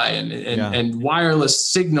Wi-Fi and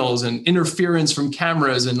wireless signals and interference from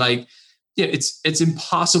cameras, and like, it's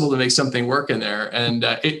impossible to make something work in there. And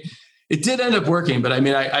it did end up working, but I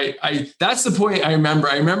mean, I that's the point I remember.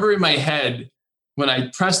 I remember in my head when I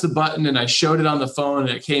pressed the button and I showed it on the phone and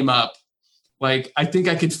it came up, like, I think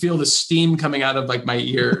I could feel the steam coming out of like my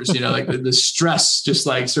ears, like the stress, just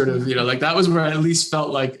like sort of, like that was where I at least felt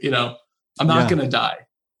like, I'm not going to die.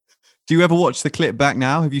 Do you ever watch the clip back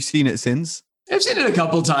now? Have you seen it since? I've seen it a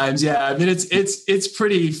couple of times. Yeah. I mean, it's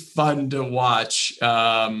pretty fun to watch.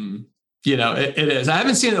 It is. I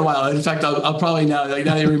haven't seen it in a while. In fact, I'll probably now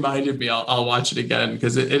you reminded me, I'll watch it again,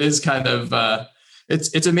 because it is kind of,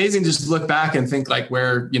 it's amazing just to look back and think like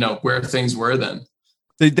where things were then.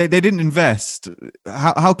 They didn't invest.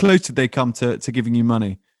 How close did they come to giving you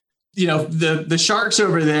money? The sharks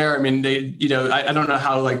over there, I mean, they, I don't know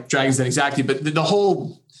how like Dragon's Den exactly, but the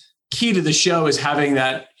whole key to the show is having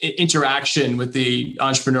that interaction with the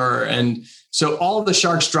entrepreneur. And so all the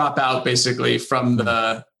sharks drop out basically from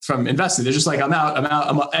investing. They're just like, I'm out.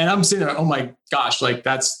 And I'm sitting there, oh my gosh, like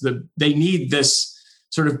they need this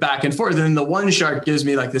sort of back and forth. And then the one shark gives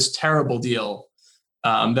me like this terrible deal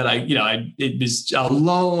that it was a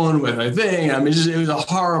loan with a thing. I mean, it was a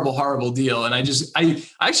horrible, horrible deal. And I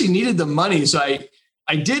actually needed the money. So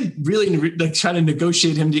I did really like try to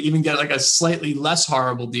negotiate him to even get like a slightly less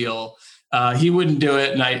horrible deal. He wouldn't do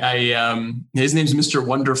it. And his name's Mr.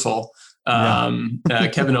 Wonderful,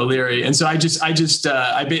 Kevin O'Leary. And so we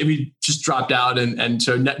just dropped out and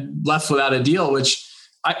so left without a deal, which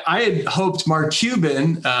I had hoped Mark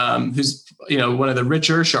Cuban, who's, one of the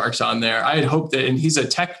richer sharks on there, I had hoped that, and he's a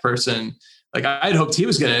tech person, like I had hoped he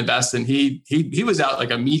was going to invest, and he was out like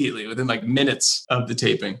immediately within like minutes of the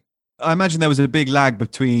taping. I imagine there was a big lag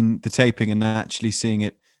between the taping and actually seeing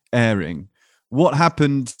it airing. What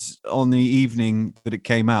happened on the evening that it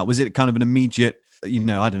came out? Was it kind of an immediate, I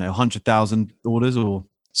don't know, 100,000 orders or?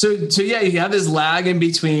 So yeah, you have this lag in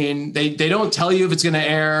between. They don't tell you if it's going to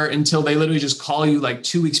air until they literally just call you like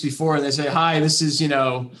 2 weeks before, and they say, hi, this is,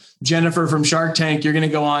 Jennifer from Shark Tank. You're going to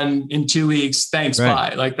go on in 2 weeks. Thanks.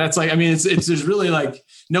 Right. Bye. Like, that's like, I mean, it's there's really like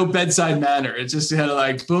no bedside manner. It's just kind of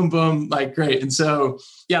like boom, boom, like great. And so,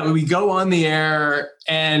 yeah, we go on the air,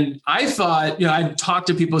 and I thought, I talked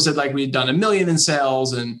to people who said like we'd done 1 million in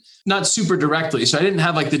sales, and not super directly. So I didn't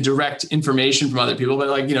have like the direct information from other people, but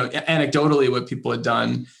like, anecdotally what people had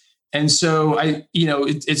done. And so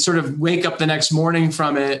it's sort of wake up the next morning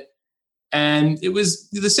from it. And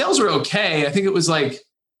the sales were okay. I think it was like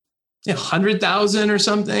 100,000 or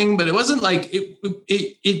something, but it wasn't like,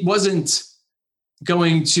 it wasn't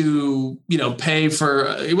going to, pay for,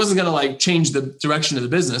 it wasn't going to like change the direction of the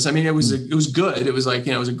business. I mean, it was good. It was like,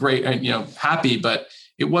 it was a great, happy, but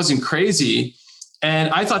it wasn't crazy.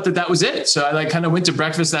 And I thought that was it. So I like kind of went to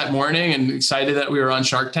breakfast that morning and excited that we were on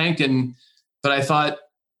Shark Tank. But I thought,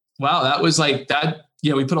 wow, that was like that,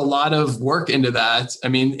 we put a lot of work into that. I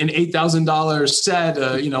mean, an $8,000 set,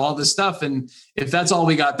 all this stuff. And if that's all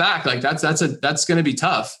we got back, like that's going to be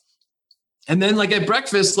tough. And then like at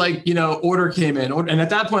breakfast, like, order came in. And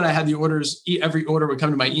at that point I had the orders, every order would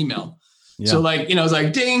come to my email. Yeah. So like, it was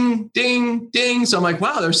like ding, ding, ding. So I'm like,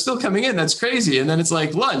 wow, they're still coming in. That's crazy. And then it's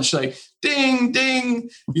like lunch, like ding, ding,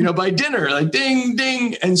 by dinner, like ding,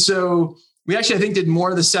 ding. And so we actually, I think, did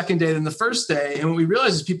more the second day than the first day. And what we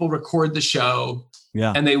realized is people record the show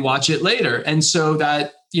and they watch it later. And so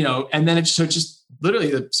that, and then it's just literally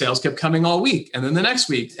the sales kept coming all week, and then the next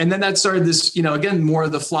week. And then that started this, again, more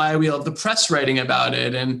of the flywheel of the press writing about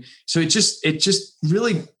it. And so it just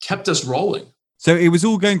really kept us rolling. So it was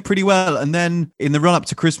all going pretty well. And then in the run up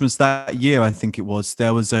to Christmas that year, I think it was,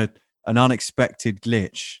 there was an unexpected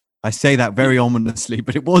glitch. I say that very ominously,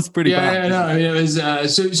 but it was pretty bad. Yeah, no, I mean, it was,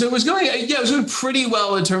 so it was going, it was going pretty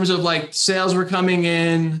well in terms of like sales were coming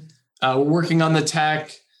in, we're working on the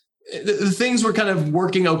tech. the things were kind of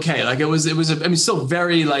working okay. Like it was, I mean, still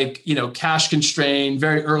very like, cash constrained,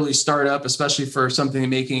 very early startup, especially for something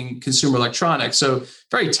making consumer electronics. So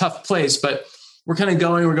very tough place, but we're kind of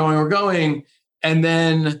we're going. And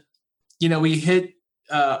then, we hit,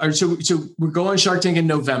 so we're going Shark Tank in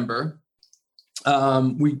November.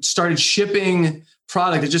 We started shipping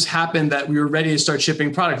product. It just happened that we were ready to start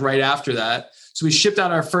shipping product right after that. So we shipped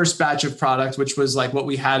out our first batch of product, which was like what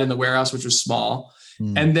we had in the warehouse, which was small.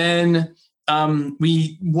 And then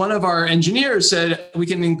one of our engineers said we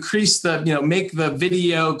can increase make the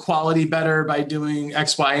video quality better by doing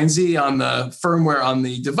X, Y, and Z on the firmware on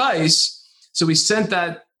the device. So we sent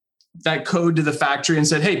that code to the factory and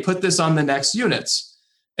said, hey, put this on the next units.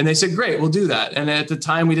 And they said, great, we'll do that. And at the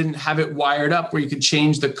time we didn't have it wired up where you could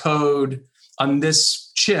change the code on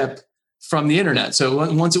this chip from the internet.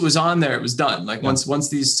 So once it was on there, it was done. Like once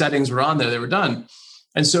these settings were on there, they were done.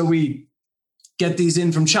 And so we get these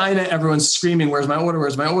in from China. Everyone's screaming, where's my order?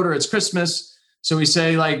 Where's my order? It's Christmas. So we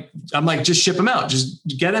say I'm like, just ship them out. Just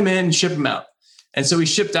get them in, ship them out. And so we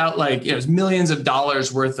shipped out it was millions of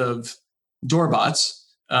dollars worth of Doorbots.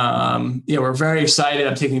 We're very excited.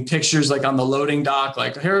 I'm taking pictures like on the loading dock,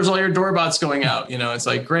 like here's all your Doorbots going out. It's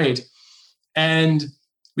like, great. And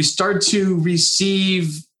we start to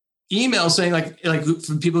receive emails saying like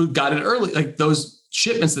from people who got it early, like those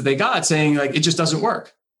shipments that they got saying like, it just doesn't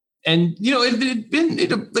work. And,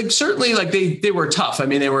 certainly like they were tough. I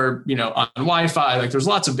mean, they were, on Wi-Fi, like there's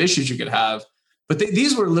lots of issues you could have, but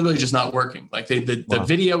these were literally just not working. Like the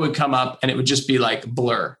video would come up and it would just be like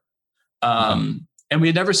blur. And we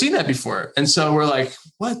had never seen that before. And so we're like,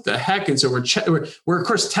 what the heck? And so we're of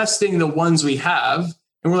course testing the ones we have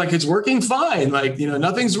and we're like, it's working fine. Like,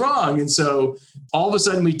 nothing's wrong. And so all of a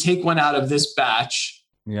sudden we take one out of this batch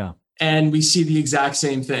and we see the exact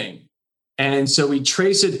same thing. And so we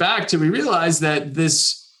trace it back we realize that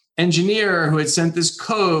this engineer who had sent this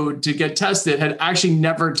code to get tested had actually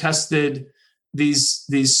never tested these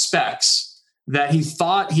specs, that he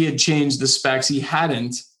thought he had changed the specs. He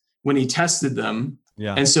hadn't when he tested them.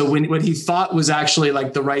 Yeah. And so what he thought was actually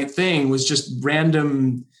like the right thing was just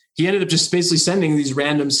random. He ended up just basically sending these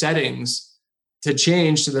random settings to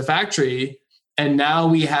change to the factory. And now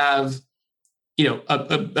we have,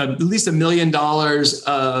 at least $1 million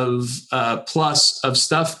of plus of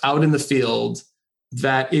stuff out in the field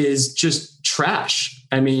that is just trash.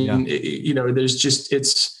 I mean,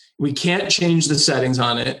 we can't change the settings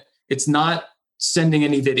on it. It's not sending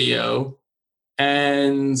any video.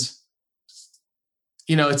 And,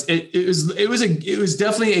 it was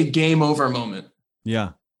definitely a game over moment.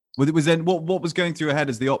 Yeah. Well, it was then what was going through your head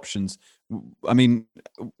as the options? I mean,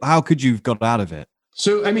 how could you have got out of it?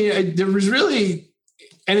 So, I mean, there was really,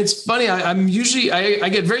 and it's funny, I'm usually, I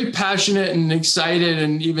get very passionate and excited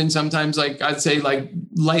and even sometimes like I'd say like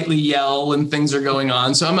lightly yell when things are going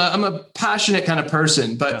on. So I'm a passionate kind of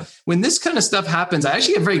person, but when this kind of stuff happens, I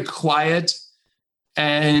actually get very quiet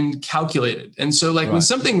and calculated. And so like when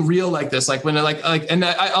something real like this, like when and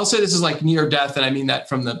I'll say this is like near death. And I mean that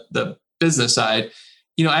from the business side,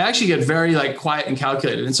 I actually get very like quiet and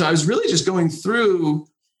calculated. And so I was really just going through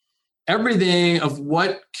everything of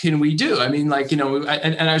what can we do? I mean, like, and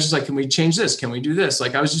I was just like, can we change this? Can we do this?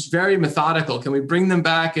 Like, I was just very methodical. Can we bring them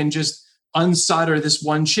back and just unsolder this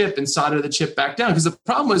one chip and solder the chip back down? Because the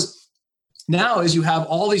problem was now as you have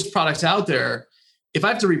all these products out there, if I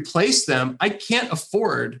have to replace them, I can't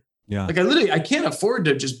afford, I can't afford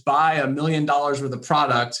to just buy $1 million worth of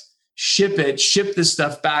product, ship this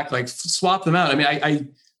stuff back, like swap them out. I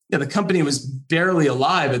mean, the company was barely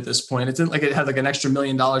alive at this point. It didn't like it had like an extra $1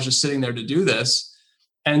 million just sitting there to do this.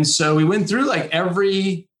 And so we went through like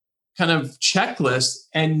every kind of checklist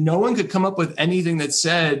and no one could come up with anything that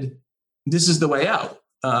said, this is the way out.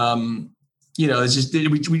 It's just,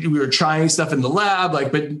 we were trying stuff in the lab,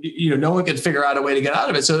 like, but no one could figure out a way to get out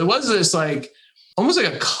of it. So it was this like, almost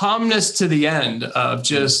like a calmness to the end of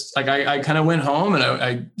just like, I kind of went home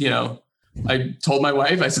and I told my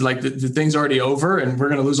wife, I said, like, the thing's already over and we're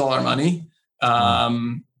going to lose all our money.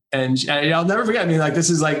 And I'll never forget. I mean, like, this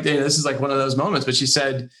is like one of those moments, but she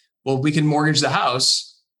said, well, we can mortgage the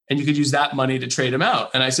house and you could use that money to trade them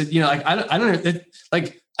out. And I said, I don't know.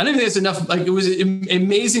 I don't think that's enough. Like, it was an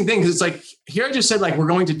amazing thing. Cause it's like, here I just said, like, we're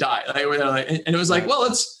going to die. And it was like, well,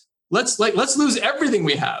 let's lose everything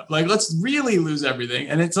we have. Like, let's really lose everything.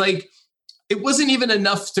 And it's like, it wasn't even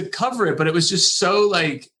enough to cover it, but it was just so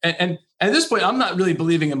like, and at this point, I'm not really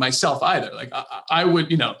believing in myself either. Like I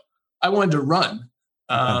would, I wanted to run.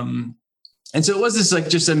 And so it was this like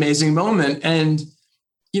just amazing moment. And,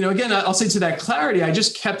 again, I'll say to that clarity, I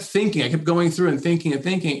just kept thinking, I kept going through and thinking.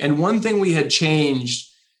 And one thing we had changed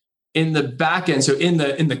in the back end, so in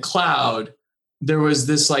the cloud, there was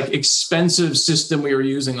this like expensive system we were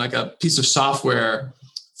using, like a piece of software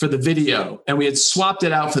for the video. And we had swapped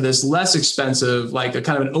it out for this less expensive, like a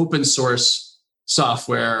kind of an open source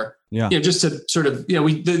software. Yeah. Just to sort of,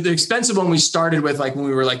 the expensive one we started with, like when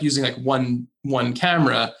we were like using like one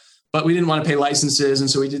camera, but we didn't want to pay licenses. And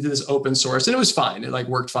so we did this open source, and it was fine. It like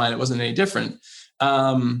worked fine. It wasn't any different.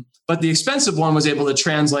 But the expensive one was able to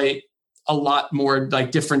translate a lot more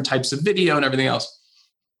like different types of video and everything else.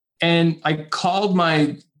 And I called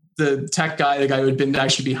the tech guy, the guy who had been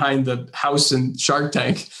actually behind the house in Shark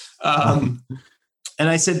Tank. And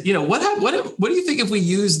I said, what do you think if we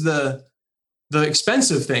use the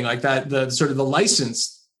expensive thing like that, the sort of the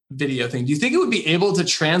licensed video thing? Do you think it would be able to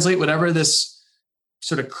translate whatever this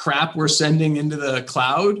sort of crap we're sending into the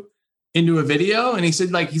cloud into a video? And he said,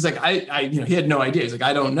 he had no idea. He's like,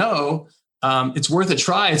 I don't know. It's worth a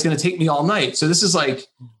try. It's going to take me all night. So this is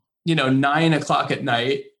 9:00 at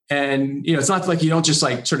night. And, it's not like you don't just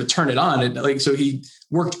like sort of turn it on. So he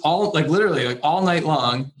worked literally all night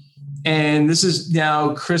long. And this is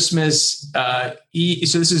now Christmas Eve.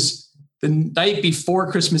 So this is the night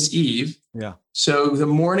before Christmas Eve. Yeah. So the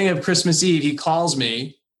morning of Christmas Eve, he calls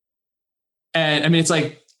me, and I mean, it's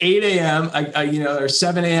like 8 a.m. Or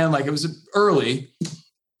 7 a.m. Like it was early,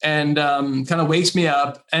 and kind of wakes me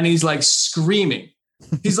up, and he's like screaming.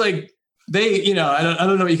 He's like, I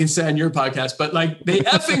don't know what you can say on your podcast, but like they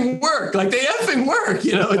effing work,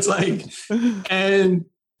 it's like, and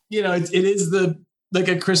it is like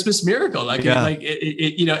a Christmas miracle,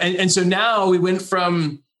 and so now we went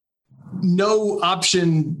from no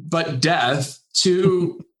option but death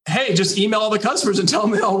to, hey, just email all the customers and tell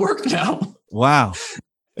them they all work now. Wow.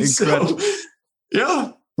 Incredible. So,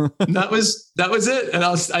 yeah. that was it. And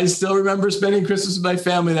I still remember spending Christmas with my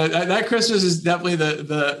family. That Christmas is definitely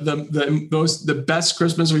the best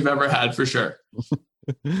Christmas we've ever had, for sure.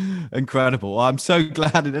 Incredible. Well, I'm so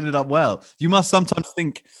glad it ended up well. You must sometimes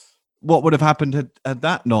think, what would have happened had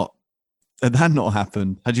that not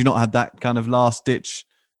happened? Had you not had that kind of last ditch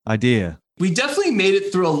idea? We definitely made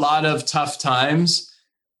it through a lot of tough times.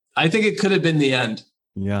 I think it could have been the end.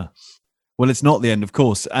 Yeah. Well, it's not the end, of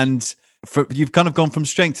course. And you've kind of gone from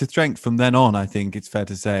strength to strength from then on, I think it's fair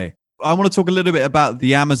to say. I want to talk a little bit about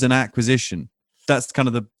the Amazon acquisition. That's kind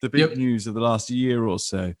of the big news of the last year or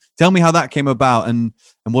so. Tell me how that came about and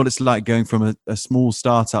what it's like going from a small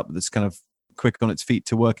startup that's kind of quick on its feet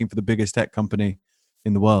to working for the biggest tech company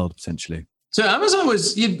in the world, essentially. So Amazon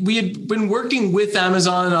we had been working with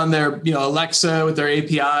Amazon on their, Alexa with their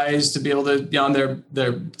APIs to be able to, on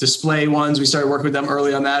their display ones. We started working with them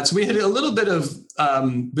early on that. So we had a little bit of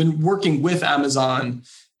been working with Amazon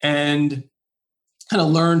and kind of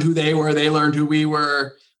learned who they were. They learned who we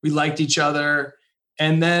were. We liked each other.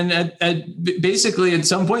 And then basically at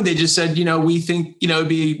some point they just said, we think,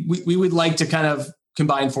 we would like to kind of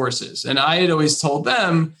combine forces. And I had always told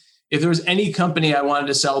them, if there was any company I wanted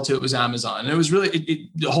to sell to, it was Amazon. And it was really,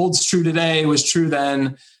 it holds true today. It was true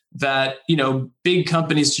then that, big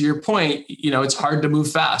companies, to your point, it's hard to move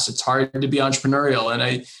fast. It's hard to be entrepreneurial.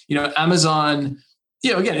 And Amazon,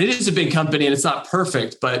 again, it is a big company and it's not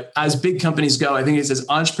perfect, but as big companies go, I think it's as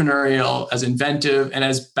entrepreneurial, as inventive, and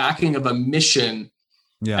as backing of a mission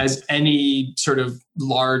as any sort of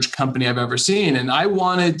large company I've ever seen. And I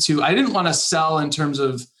didn't want to sell in terms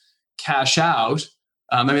of cash out.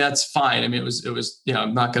 That's fine. It was,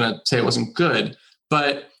 I'm not going to say it wasn't good,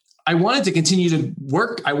 but I wanted to continue to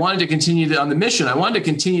work. I wanted to continue on the mission. I wanted to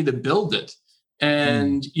continue to build it.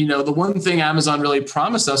 And, the one thing Amazon really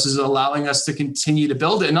promised us is allowing us to continue to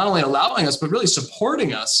build it, and not only allowing us, but really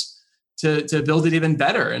supporting us to build it even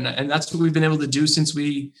better. And that's what we've been able to do since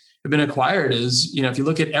we have been acquired is, if you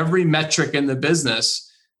look at every metric in the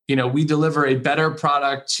business, we deliver a better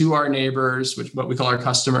product to our neighbors, which what we call our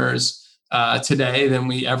customers, today than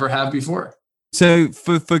we ever have before. So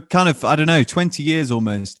for kind of, 20 years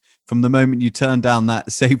almost from the moment you turned down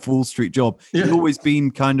that safe Wall Street job, you've always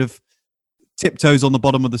been kind of tiptoes on the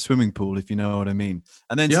bottom of the swimming pool, if you know what I mean.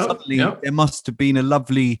 And then suddenly there must have been a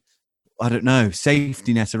lovely,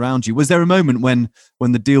 safety net around you. Was there a moment when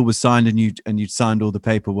the deal was signed and you'd signed all the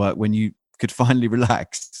paperwork when you could finally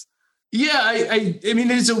relax? Yeah, it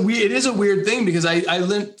is a weird thing because I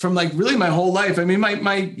lived from like really my whole life. I mean,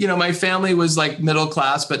 my family was like middle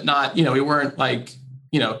class, but not, we weren't like,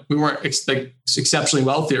 we weren't exceptionally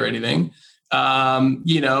wealthy or anything.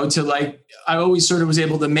 To like, I always sort of was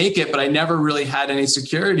able to make it, but I never really had any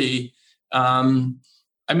security.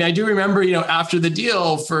 I do remember, after the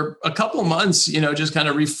deal for a couple months, just kind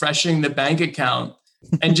of refreshing the bank account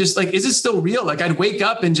and just like, is it still real? Like I'd wake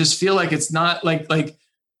up and just feel like it's not like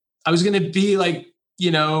I was going to be like,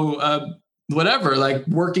 whatever, like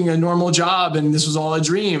working a normal job and this was all a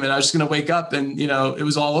dream and I was just going to wake up and, it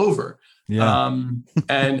was all over. Yeah.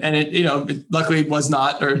 And it, it luckily was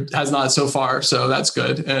not, or has not so far. So that's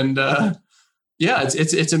good. And,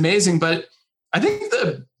 it's amazing. But I think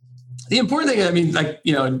the important thing, I mean, like,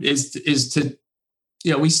 is to,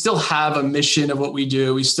 we still have a mission of what we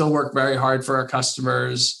do. We still work very hard for our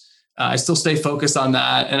customers. I still stay focused on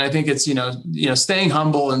that. And I think it's, staying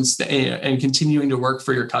humble and continuing to work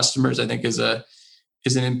for your customers, I think is an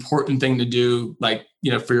important thing to do, like,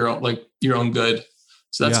 for your own good.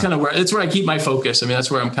 So that's kind of where I keep my focus. I mean, that's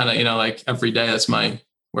where I'm kind of, like every day, that's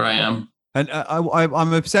where I am. And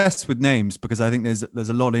I'm obsessed with names because I think there's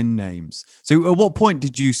a lot in names. So at what point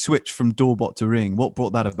did you switch from Doorbot to Ring? What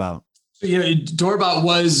brought that about? Doorbot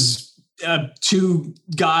was two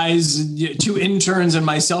guys, two interns and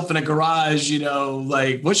myself in a garage,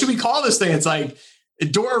 like, what should we call this thing? It's like a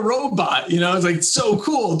door robot, it's like so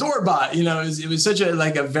cool. Doorbot, it was such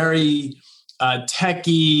a very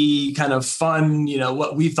techie kind of fun,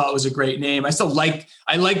 what we thought was a great name. I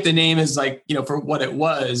like the name as for what it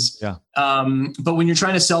was. Yeah. But when you're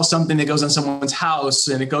trying to sell something that goes on someone's house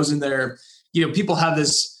and it goes in there, people have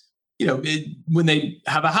this, when they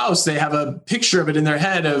have a house, they have a picture of it in their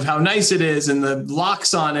head of how nice it is and the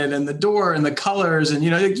locks on it and the door and the colors. And,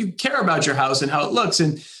 you care about your house and how it looks.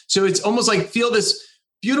 And so it's almost like feel this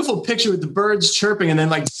beautiful picture with the birds chirping and then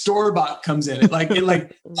like Doorbot comes in.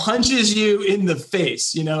 It punches you in the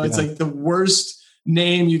face. It's like the worst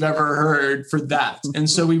name you've ever heard for that. And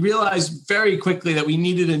so we realized very quickly that we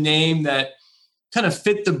needed a name that kind of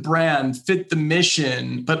fit the brand, fit the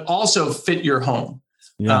mission, but also fit your home.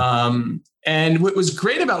 Yeah. And what was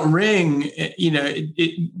great about Ring,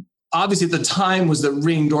 it obviously at the time was the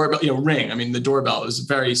Ring doorbell, Ring. I mean, the doorbell was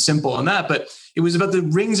very simple on that, but it was about the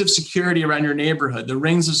rings of security around your neighborhood, the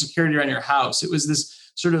rings of security around your house. It was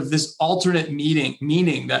this sort of this alternate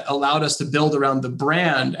meaning that allowed us to build around the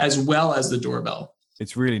brand as well as the doorbell.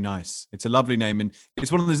 It's really nice. It's a lovely name. And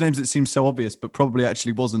it's one of those names that seems so obvious, but probably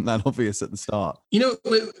actually wasn't that obvious at the start.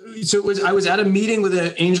 I was at a meeting with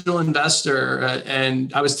an angel investor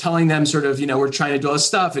and I was telling them sort of, we're trying to do all this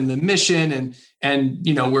stuff and the mission and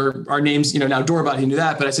we're our names, now Doorbot, he knew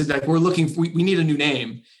that, but I said like, we need a new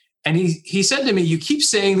name. And he said to me, you keep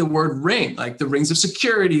saying the word Ring, like the rings of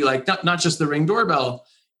security, like not just the Ring doorbell.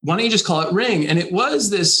 Why don't you just call it Ring? And it was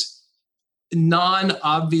this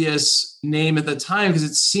non-obvious name at the time because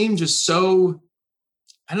it seemed just so,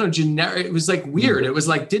 I don't know, generic. It was like weird. It was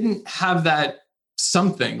like, didn't have that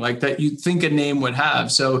something like that you'd think a name would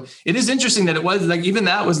have. So it is interesting that it was like, even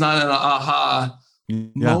that was not an aha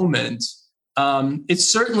moment. It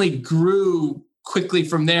certainly grew quickly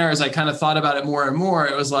from there as I kind of thought about it more and more.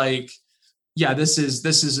 It was like, yeah, this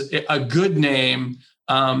is a good name.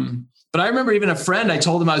 But I remember even a friend, I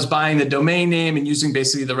told him I was buying the domain name and using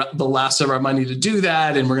basically the last of our money to do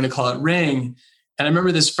that. And we're going to call it Ring. And I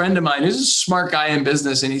remember this friend of mine, who's a smart guy in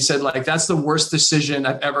business. And he said, like, that's the worst decision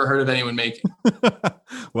I've ever heard of anyone making.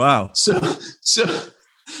 Wow. So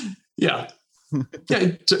yeah.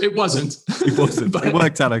 Yeah, it wasn't. It wasn't. But it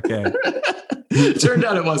worked out okay. It turned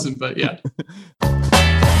out it wasn't, but yeah.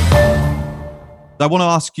 I want to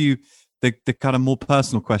ask you the kind of more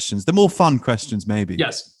personal questions, the more fun questions maybe.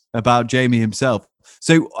 Yes. About Jamie himself.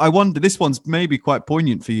 So I wonder, this one's maybe quite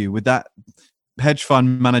poignant for you with that hedge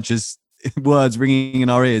fund manager's words ringing in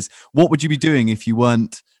our ears. What would you be doing if you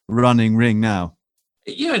weren't running Ring now?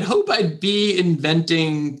 Yeah, I'd hope I'd be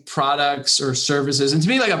inventing products or services. And to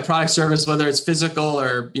me, like a product service, whether it's physical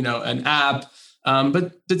or, an app,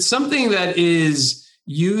 but it's something that is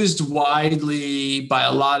used widely by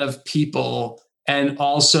a lot of people and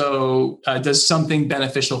also does something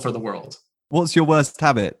beneficial for the world. What's your worst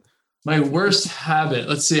habit? My worst habit.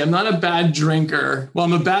 Let's see. I'm not a bad drinker. Well,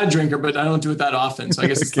 I'm a bad drinker, but I don't do it that often. So I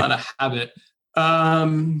guess it's not a habit. I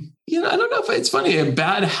don't know if it's funny, a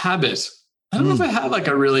bad habit. I don't know if I have like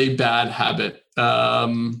a really bad habit. I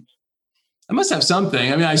must have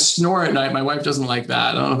something. I mean, I snore at night. My wife doesn't like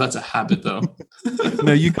that. I don't know if that's a habit though.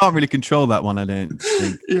 No, you can't really control that one, I don't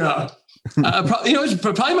think. Yeah.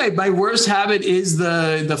 Probably my worst habit is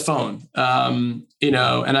the phone.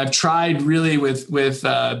 And I've tried really with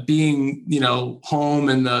being, home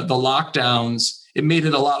and the lockdowns. It made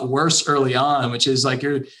it a lot worse early on, which is like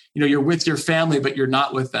you're with your family, but you're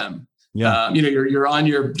not with them. Yeah. You're on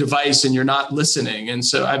your device and you're not listening. And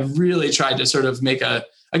so I've really tried to sort of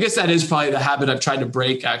I guess that is probably the habit I've tried to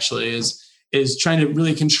break actually is trying to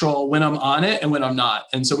really control when I'm on it and when I'm not.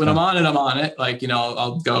 And so when I'm on it, like,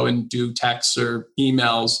 I'll go and do texts or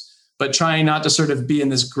emails, but trying not to sort of be in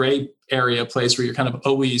this gray area place where you're kind of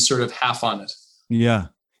always sort of half on it. Yeah.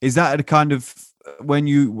 Is that a kind of when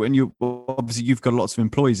you obviously you've got lots of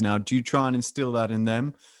employees now, do you try and instill that in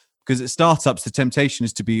them? Because at startups, the temptation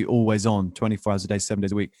is to be always on 24 hours a day, 7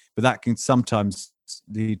 days a week, but that can sometimes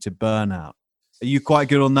lead to burnout. Are you quite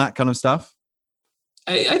good on that kind of stuff?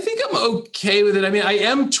 I think I'm okay with it. I mean, I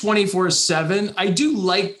am 24/7.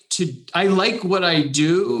 I like what I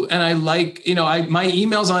do. And I like, my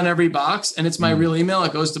email's on every box and it's my real email.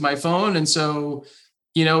 It goes to my phone. And so,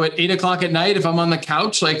 at 8 o'clock at night, if I'm on the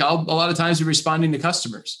couch, like I'll a lot of times be responding to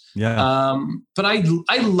customers. Yeah. But I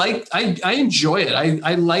enjoy it.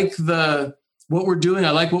 I like what we're doing.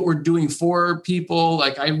 I like what we're doing for people.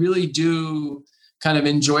 Like I really do kind of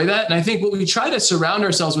enjoy that. And I think what we try to surround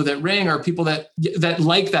ourselves with at Ring are people that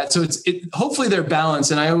like that. So hopefully they're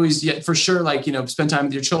balanced. And I always, for sure, like, spend time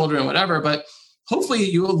with your children, whatever, but hopefully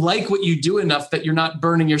you will like what you do enough that you're not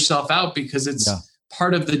burning yourself out because it's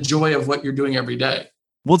part of the joy of what you're doing every day.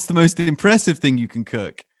 What's the most impressive thing you can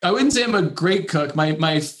cook? I wouldn't say I'm a great cook.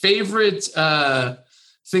 My favorite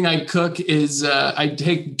thing I cook is I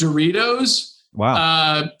take Doritos.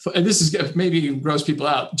 Wow. And this is maybe gross people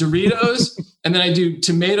out. Doritos, and then I do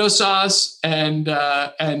tomato sauce and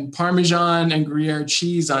Parmesan and Gruyere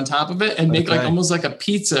cheese on top of it, and make like almost like a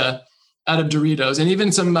pizza out of Doritos, and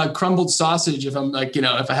even some crumbled sausage if I'm like,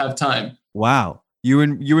 if I have time. Wow. You're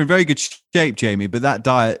in very good shape, Jamie, but that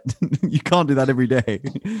diet, you can't do that every day.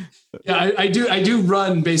 Yeah, I do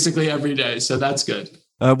run basically every day, so that's good.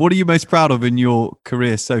 What are you most proud of in your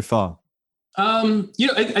career so far?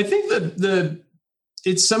 I think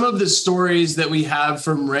it's some of the stories that we have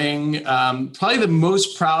from Ring. Probably the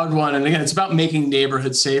most proud one, and again, it's about making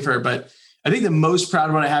neighborhoods safer, but I think the most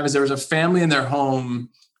proud one I have is there was a family in their home.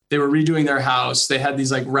 They were redoing their house. They had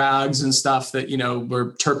these like rags and stuff that,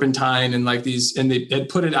 were turpentine and like these, and they had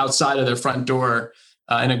put it outside of their front door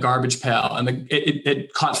in a garbage pail, and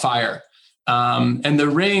it caught fire. And the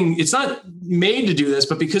Ring, it's not made to do this,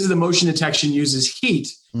 but because of the motion detection uses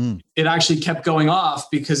heat, it actually kept going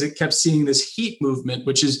off because it kept seeing this heat movement,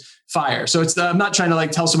 which is fire. So I'm not trying to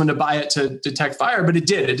like tell someone to buy it to detect fire, but it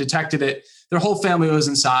did. It detected it. Their whole family was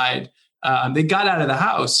inside. They got out of the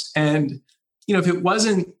house. And, if it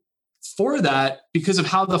wasn't for that, because of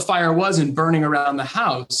how the fire was and burning around the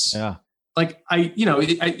house, like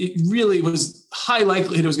it really was high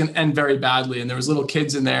likelihood it was going to end very badly. And there was little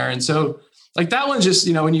kids in there. And so like that one just,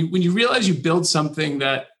 when you realize you build something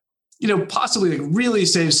that, possibly like really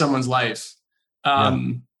saves someone's life.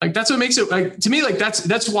 Like that's what makes it like, to me, like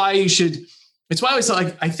that's why it's why I always thought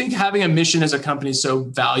like, I think having a mission as a company is so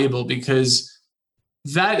valuable because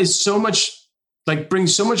that is so much like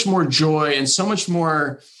brings so much more joy and so much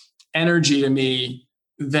more energy to me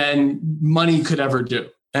than money could ever do.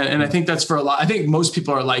 And I think that's for a lot. I think most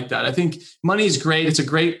people are like that. I think money is great. It's a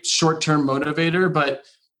great short-term motivator, but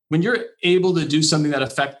when you're able to do something that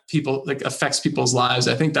affects people's lives,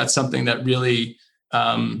 I think that's something that really,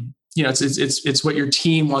 it's what your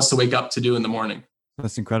team wants to wake up to do in the morning.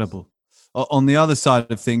 That's incredible. On the other side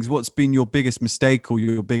of things, what's been your biggest mistake or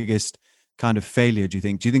your biggest kind of failure, do you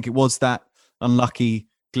think? Do you think it was that unlucky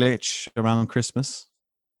glitch around Christmas?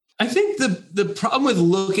 I think the problem with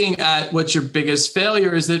looking at what's your biggest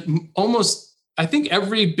failure is that I think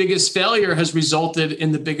every biggest failure has resulted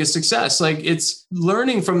in the biggest success. Like it's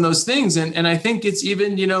learning from those things. And I think it's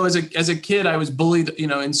even, as a kid, I was bullied,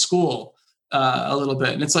 in school a little bit.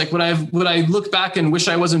 And it's like, would I look back and wish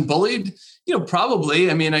I wasn't bullied?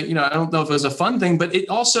 Probably. I mean, I don't know if it was a fun thing, but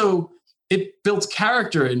it built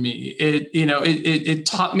character in me. It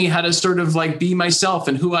taught me how to sort of like be myself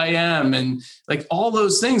and who I am and like all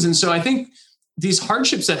those things. And so I think these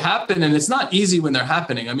hardships that happen, and it's not easy when they're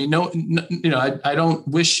happening. I mean, I don't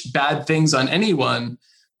wish bad things on anyone,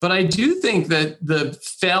 but I do think that the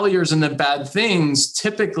failures and the bad things,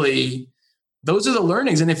 typically those are the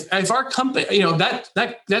learnings. And if our company,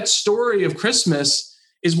 that story of Christmas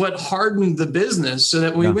is what hardened the business so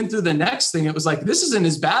that when we went through the next thing, it was like, this isn't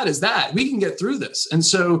as bad as that. We can get through this. And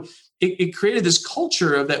so it created this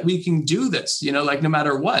culture of that we can do this, like no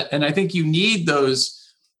matter what. And I think you need those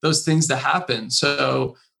things to happen.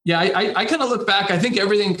 So yeah, I kind of look back, I think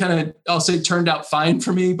everything kind of, I'll say turned out fine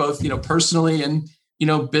for me, both, personally and,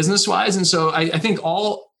 business wise. And so I think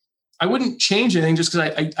I wouldn't change anything just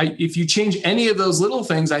because if you change any of those little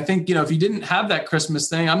things, I think, if you didn't have that Christmas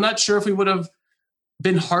thing, I'm not sure if we would have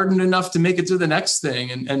been hardened enough to make it through the next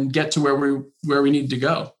thing and get to where we need to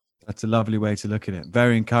go. That's a lovely way to look at it.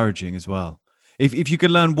 Very encouraging as well. If you could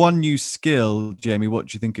learn one new skill, Jamie, what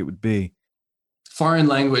do you think it would be? Foreign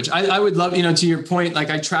language. I would love, to your point, like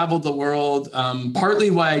I traveled the world. Partly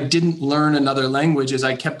why I didn't learn another language is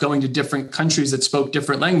I kept going to different countries that spoke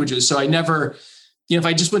different languages. So I never, if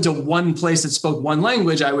I just went to one place that spoke one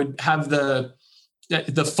language, I would have the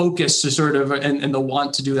the focus to sort of, and the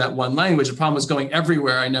want to do that one language. The problem was going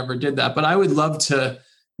everywhere. I never did that, but I would love to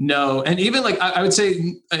know. And even like, I would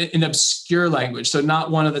say an obscure language. So not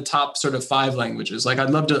one of the top sort of 5 languages. Like I'd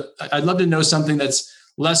love to know something that's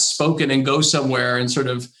less spoken and go somewhere and sort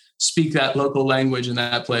of speak that local language in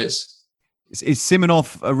that place. Is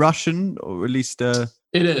Siminoff a Russian, or at least It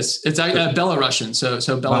is. It's Belarusian. So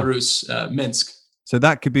Belarus, wow. Minsk. So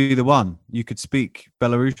that could be the one. You could speak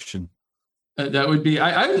Belarusian. That would be.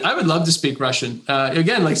 I would love to speak Russian.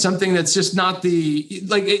 Again, like something that's just not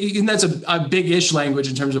and that's a big-ish language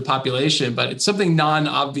in terms of population, but it's something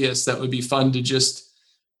non-obvious that would be fun to just,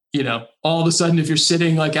 all of a sudden, if you're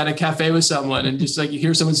sitting like at a cafe with someone and just like you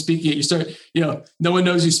hear someone speaking it, you start, no one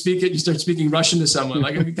knows you speak it, you start speaking Russian to someone.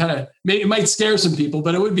 Like it might scare some people,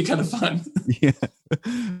 but it would be kind of fun. Yeah.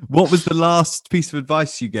 What was the last piece of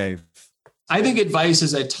advice you gave? I think advice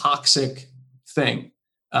is a toxic thing.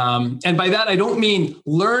 And by that, I don't mean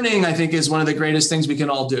learning, I think, is one of the greatest things we can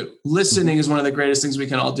all do. Listening is one of the greatest things we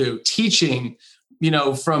can all do. Teaching,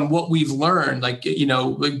 from what we've learned, like,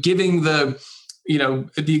 giving the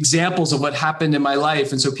examples of what happened in my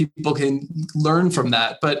life. And so people can learn from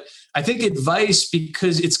that. But I think advice,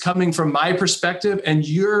 because it's coming from my perspective and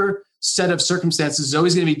your set of circumstances is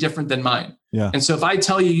always going to be different than mine. Yeah. And so if I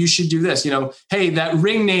tell you should do this, hey, that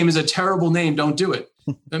ring name is a terrible name, don't do it.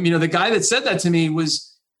 The guy that said that to me was,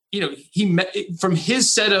 he met from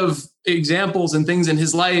his set of examples and things in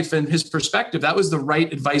his life and his perspective, that was the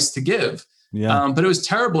right advice to give. Yeah. But it was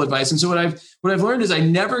terrible advice. And so what I've learned is I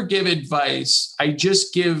never give advice. I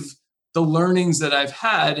just give the learnings that I've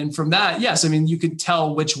had. And from that, yes, you could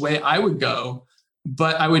tell which way I would go,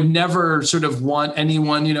 but I would never sort of want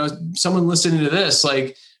anyone, someone listening to this,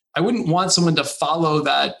 like I wouldn't want someone to follow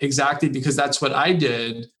that exactly because that's what I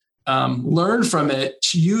did. Learn from it,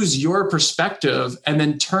 use your perspective, and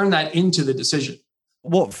then turn that into the decision.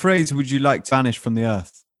 What phrase would you like to banish from the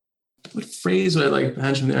earth? What phrase would I like to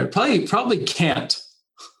banish from the earth? Probably can't.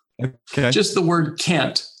 Okay. Just the word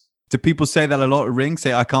can't. Do people say that a lot at Ring?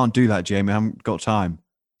 Say, I can't do that, Jamie. I haven't got time.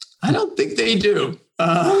 I don't think they do.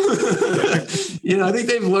 I think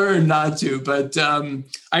they've learned not to. But I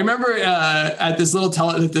remember at this little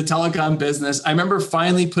the telecom business, I remember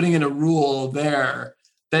finally putting in a rule there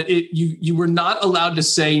that you were not allowed to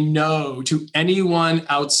say no to anyone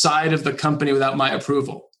outside of the company without my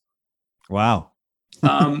approval. Wow.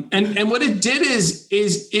 And what it did is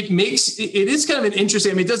it is kind of an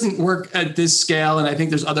interesting, it doesn't work at this scale. And I think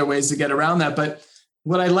there's other ways to get around that. But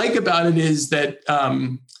what I like about it is that,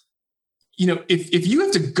 if you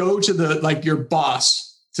have to go to your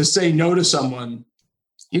boss to say no to someone,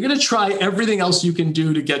 you're going to try everything else you can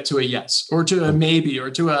do to get to a yes or to a maybe or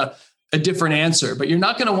to a different answer, but you're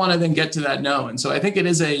not going to want to then get to that no. And so I think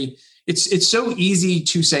it's so easy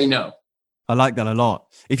to say no. I like that a lot.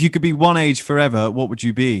 If you could be one age forever, what would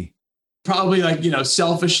you be? Probably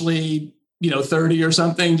selfishly, 30 or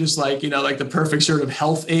something, just like the perfect sort of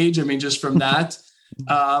health age. Just from that.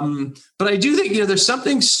 But I do think, there's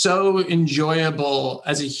something so enjoyable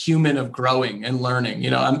as a human of growing and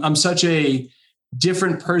learning. I'm such a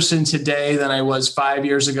different person today than I was 5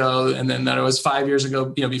 years ago. And then that I was 5 years ago,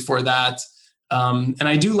 before that. And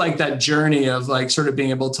I do like that journey of sort of being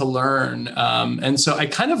able to learn. And so I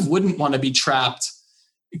kind of wouldn't want to be trapped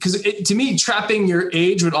because to me, trapping your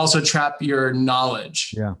age would also trap your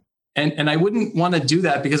knowledge. Yeah. And I wouldn't want to do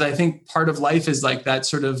that because I think part of life is like that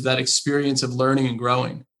sort of that experience of learning and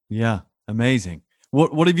growing. Yeah. Amazing.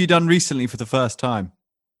 What have you done recently for the first time?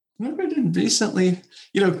 What have I done recently?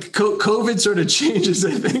 COVID sort of changes.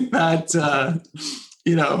 I think that,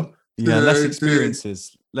 less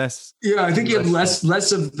experiences, less. Yeah, I think you have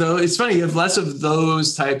less of those. It's funny, you have less of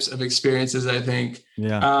those types of experiences, I think.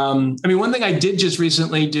 Yeah. One thing I did just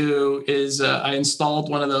recently do is I installed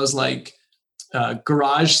one of those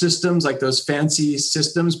garage systems, like those fancy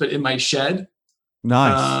systems, but in my shed.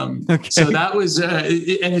 Nice. Okay. So that was, and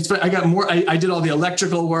it's, I got more, I did all the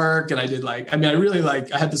electrical work and I did I really I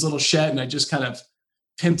had this little shed and I just kind of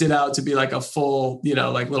pimped it out to be like a full,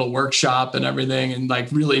 little workshop and everything and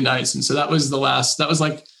really nice. And so that was the last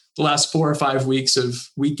 4 or 5 weeks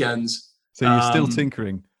of weekends. So you're still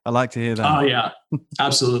tinkering. I like to hear that. Oh yeah,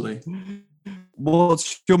 absolutely.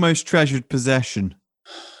 What's your most treasured possession?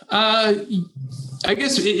 I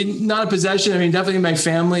guess not a possession. Definitely my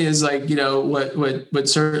family is what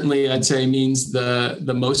certainly I'd say means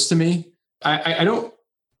the most to me. I don't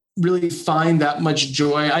really find that much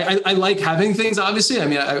joy. I like having things, obviously.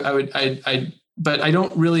 But I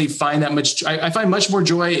don't really find that much. I find much more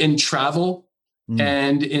joy in travel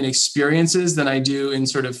and in experiences than I do in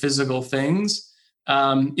sort of physical things.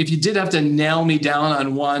 If you did have to nail me down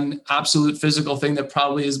on one absolute physical thing that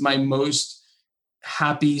probably is my most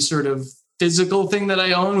happy sort of physical thing that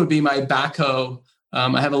I own would be my backhoe.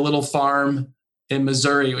 I have a little farm in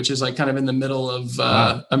Missouri, which is like kind of in the middle of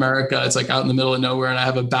America. It's like out in the middle of nowhere. And I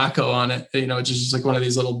have a backhoe on it, which is just like one of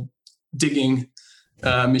these little digging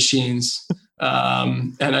machines.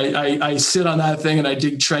 And I sit on that thing and I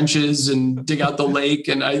dig trenches and dig out the lake.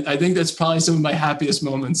 And I think that's probably some of my happiest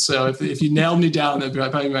moments. So if you nailed me down, that'd be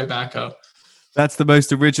probably my backhoe. That's the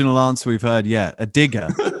most original answer we've heard yet. A digger.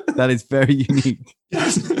 That is very unique.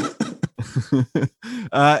 Yes.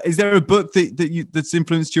 Is there a book that's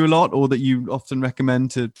influenced you a lot, or that you often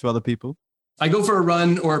recommend to other people? I go for a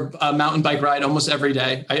run or a mountain bike ride almost every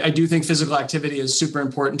day. I do think physical activity is super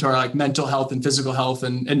important to our like mental health and physical health,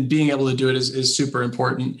 and being able to do it is super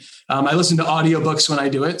important. I listen to audiobooks when I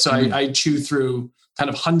do it. So I chew through kind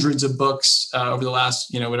of hundreds of books over the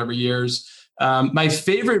last, whatever years. My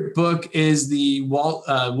favorite book is the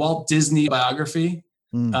Walt Disney biography.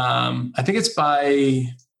 I think it's by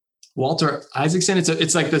Walter Isaacson.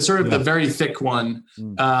 It's like the sort of the very thick one.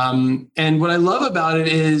 And what I love about it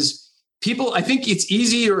is people, I think it's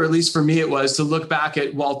easy, or at least for me, it was to look back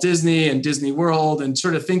at Walt Disney and Disney World and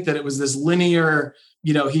sort of think that it was this linear,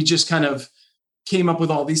 he just kind of came up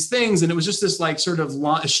with all these things. And it was just this like sort of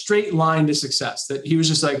a straight line to success, that he was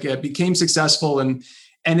just like, became successful. And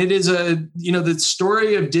it is the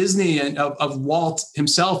story of Disney and of Walt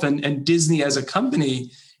himself and Disney as a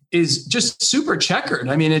company is just super checkered.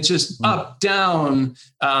 I mean, it's just up, down.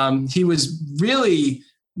 He was really,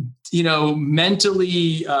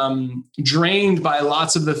 mentally drained by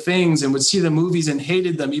lots of the things, and would see the movies and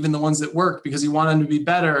hated them, even the ones that worked, because he wanted them to be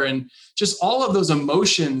better. And just all of those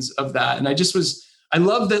emotions of that. And I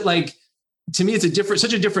love that, like, to me, it's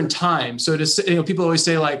such a different time. So to say, people always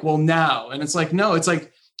say like, well, now, and it's like, no, it's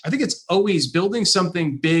like, I think it's always building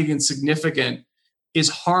something big and significant is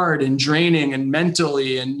hard and draining and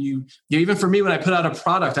mentally. And even for me, when I put out a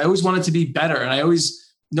product, I always want it to be better. And I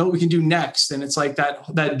always know what we can do next. And it's like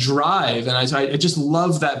that drive. And I just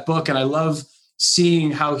love that book. And I love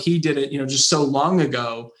seeing how he did it, just so long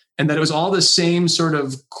ago. And that it was all the same sort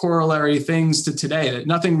of corollary things to today, that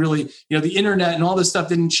nothing really, the internet and all this stuff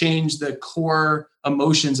didn't change the core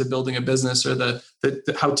emotions of building a business, or the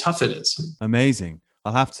how tough it is. Amazing.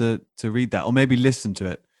 I'll have to read that, or maybe listen to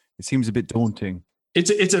it. It seems a bit daunting.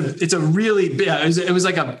 It's a really big, it was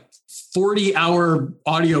like a 40-hour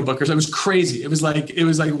audiobook or something. It was crazy. It was like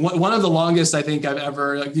one of the longest I think I've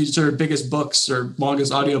ever, like, these sort of biggest books or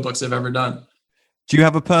longest audiobooks I've ever done. Do you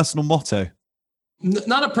have a personal motto?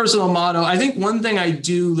 Not a personal motto. I think one thing I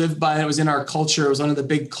do live by, and it was in our culture, it was one of the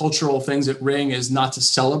big cultural things at Ring, is not to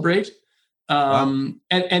celebrate. And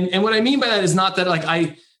what I mean by that is not that like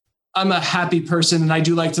I'm a happy person and I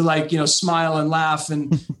do like to smile and laugh,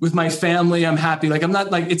 and with my family, I'm happy. Like, I'm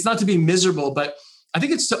not like, it's not to be miserable, but I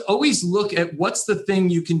think it's to always look at what's the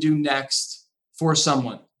thing you can do next for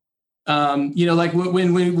someone. Like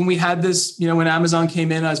when we had this, when Amazon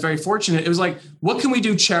came in, I was very fortunate. It was like, what can we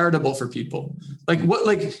do charitable for people? I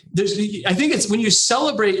think it's when you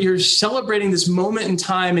celebrate, you're celebrating this moment in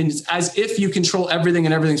time, and it's as if you control everything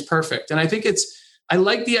and everything's perfect. And I think I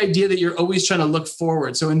like the idea that you're always trying to look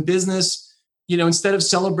forward. So in business, instead of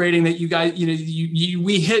celebrating that you guys,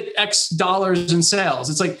 we hit X dollars in sales,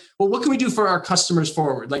 it's like, well, what can we do for our customers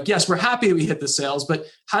forward? Like, yes, we're happy that we hit the sales, but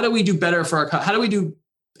how do we do better for how do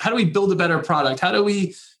we build a better product? How do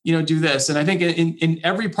we, do this? And I think in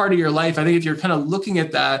every part of your life, I think if you're kind of looking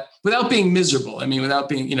at that without being miserable, without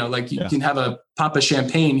being, you can have a pop of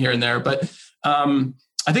champagne here and there, but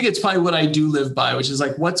I think it's probably what I do live by, which is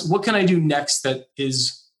like, what can I do next that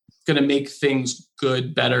is going to make things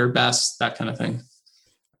good, better, best, that kind of thing.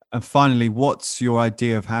 And finally, what's your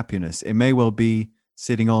idea of happiness? It may well be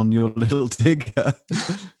sitting on your little digger.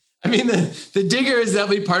 The digger is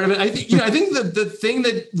definitely part of it. I think the thing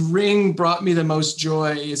that Ring brought me the most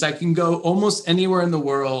joy is I can go almost anywhere in the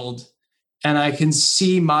world and I can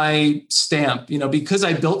see my stamp, because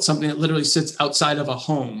I built something that literally sits outside of a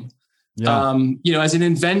home. Yeah. As an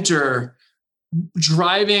inventor,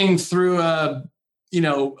 driving through a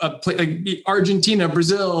place like Argentina,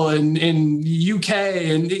 Brazil, and UK,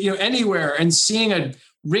 and anywhere, and seeing a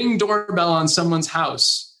Ring doorbell on someone's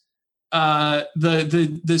house,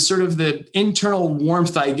 the sort of the internal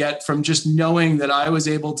warmth I get from just knowing that I was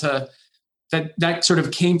able to, that sort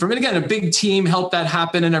of came from it. Again, a big team helped that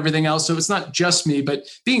happen and everything else. So it's not just me, but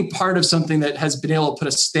being part of something that has been able to put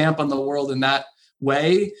a stamp on the world in that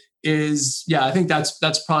way is, I think that's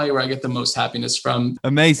probably where I get the most happiness from.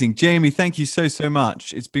 Amazing. Jamie, thank you so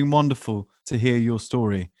much. It's been wonderful to hear your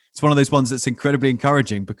story. it's one of those ones that's incredibly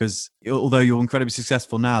encouraging because although you're incredibly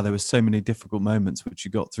successful now, there were so many difficult moments which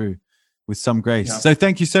you got through with some grace. Yeah. So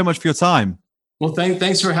thank you so much for your time. Well,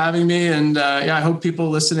 thanks for having me. And I hope people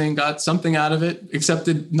listening got something out of it, except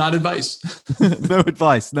not advice. No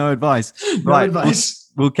advice. No advice.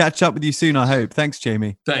 We'll catch up with you soon, I hope. Thanks,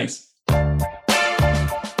 Jamie. Thanks.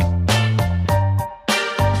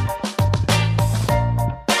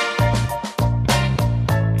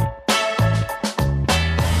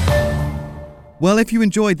 Well, if you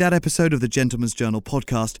enjoyed that episode of the Gentleman's Journal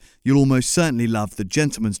podcast, you'll almost certainly love the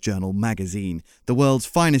Gentleman's Journal magazine, the world's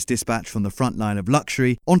finest dispatch from the front line of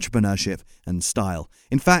luxury, entrepreneurship and style.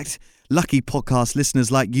 In fact, lucky podcast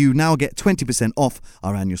listeners like you now get 20% off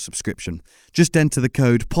our annual subscription. Just enter the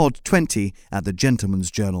code POD20 at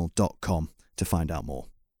thegentleman'sjournal.com to find out more.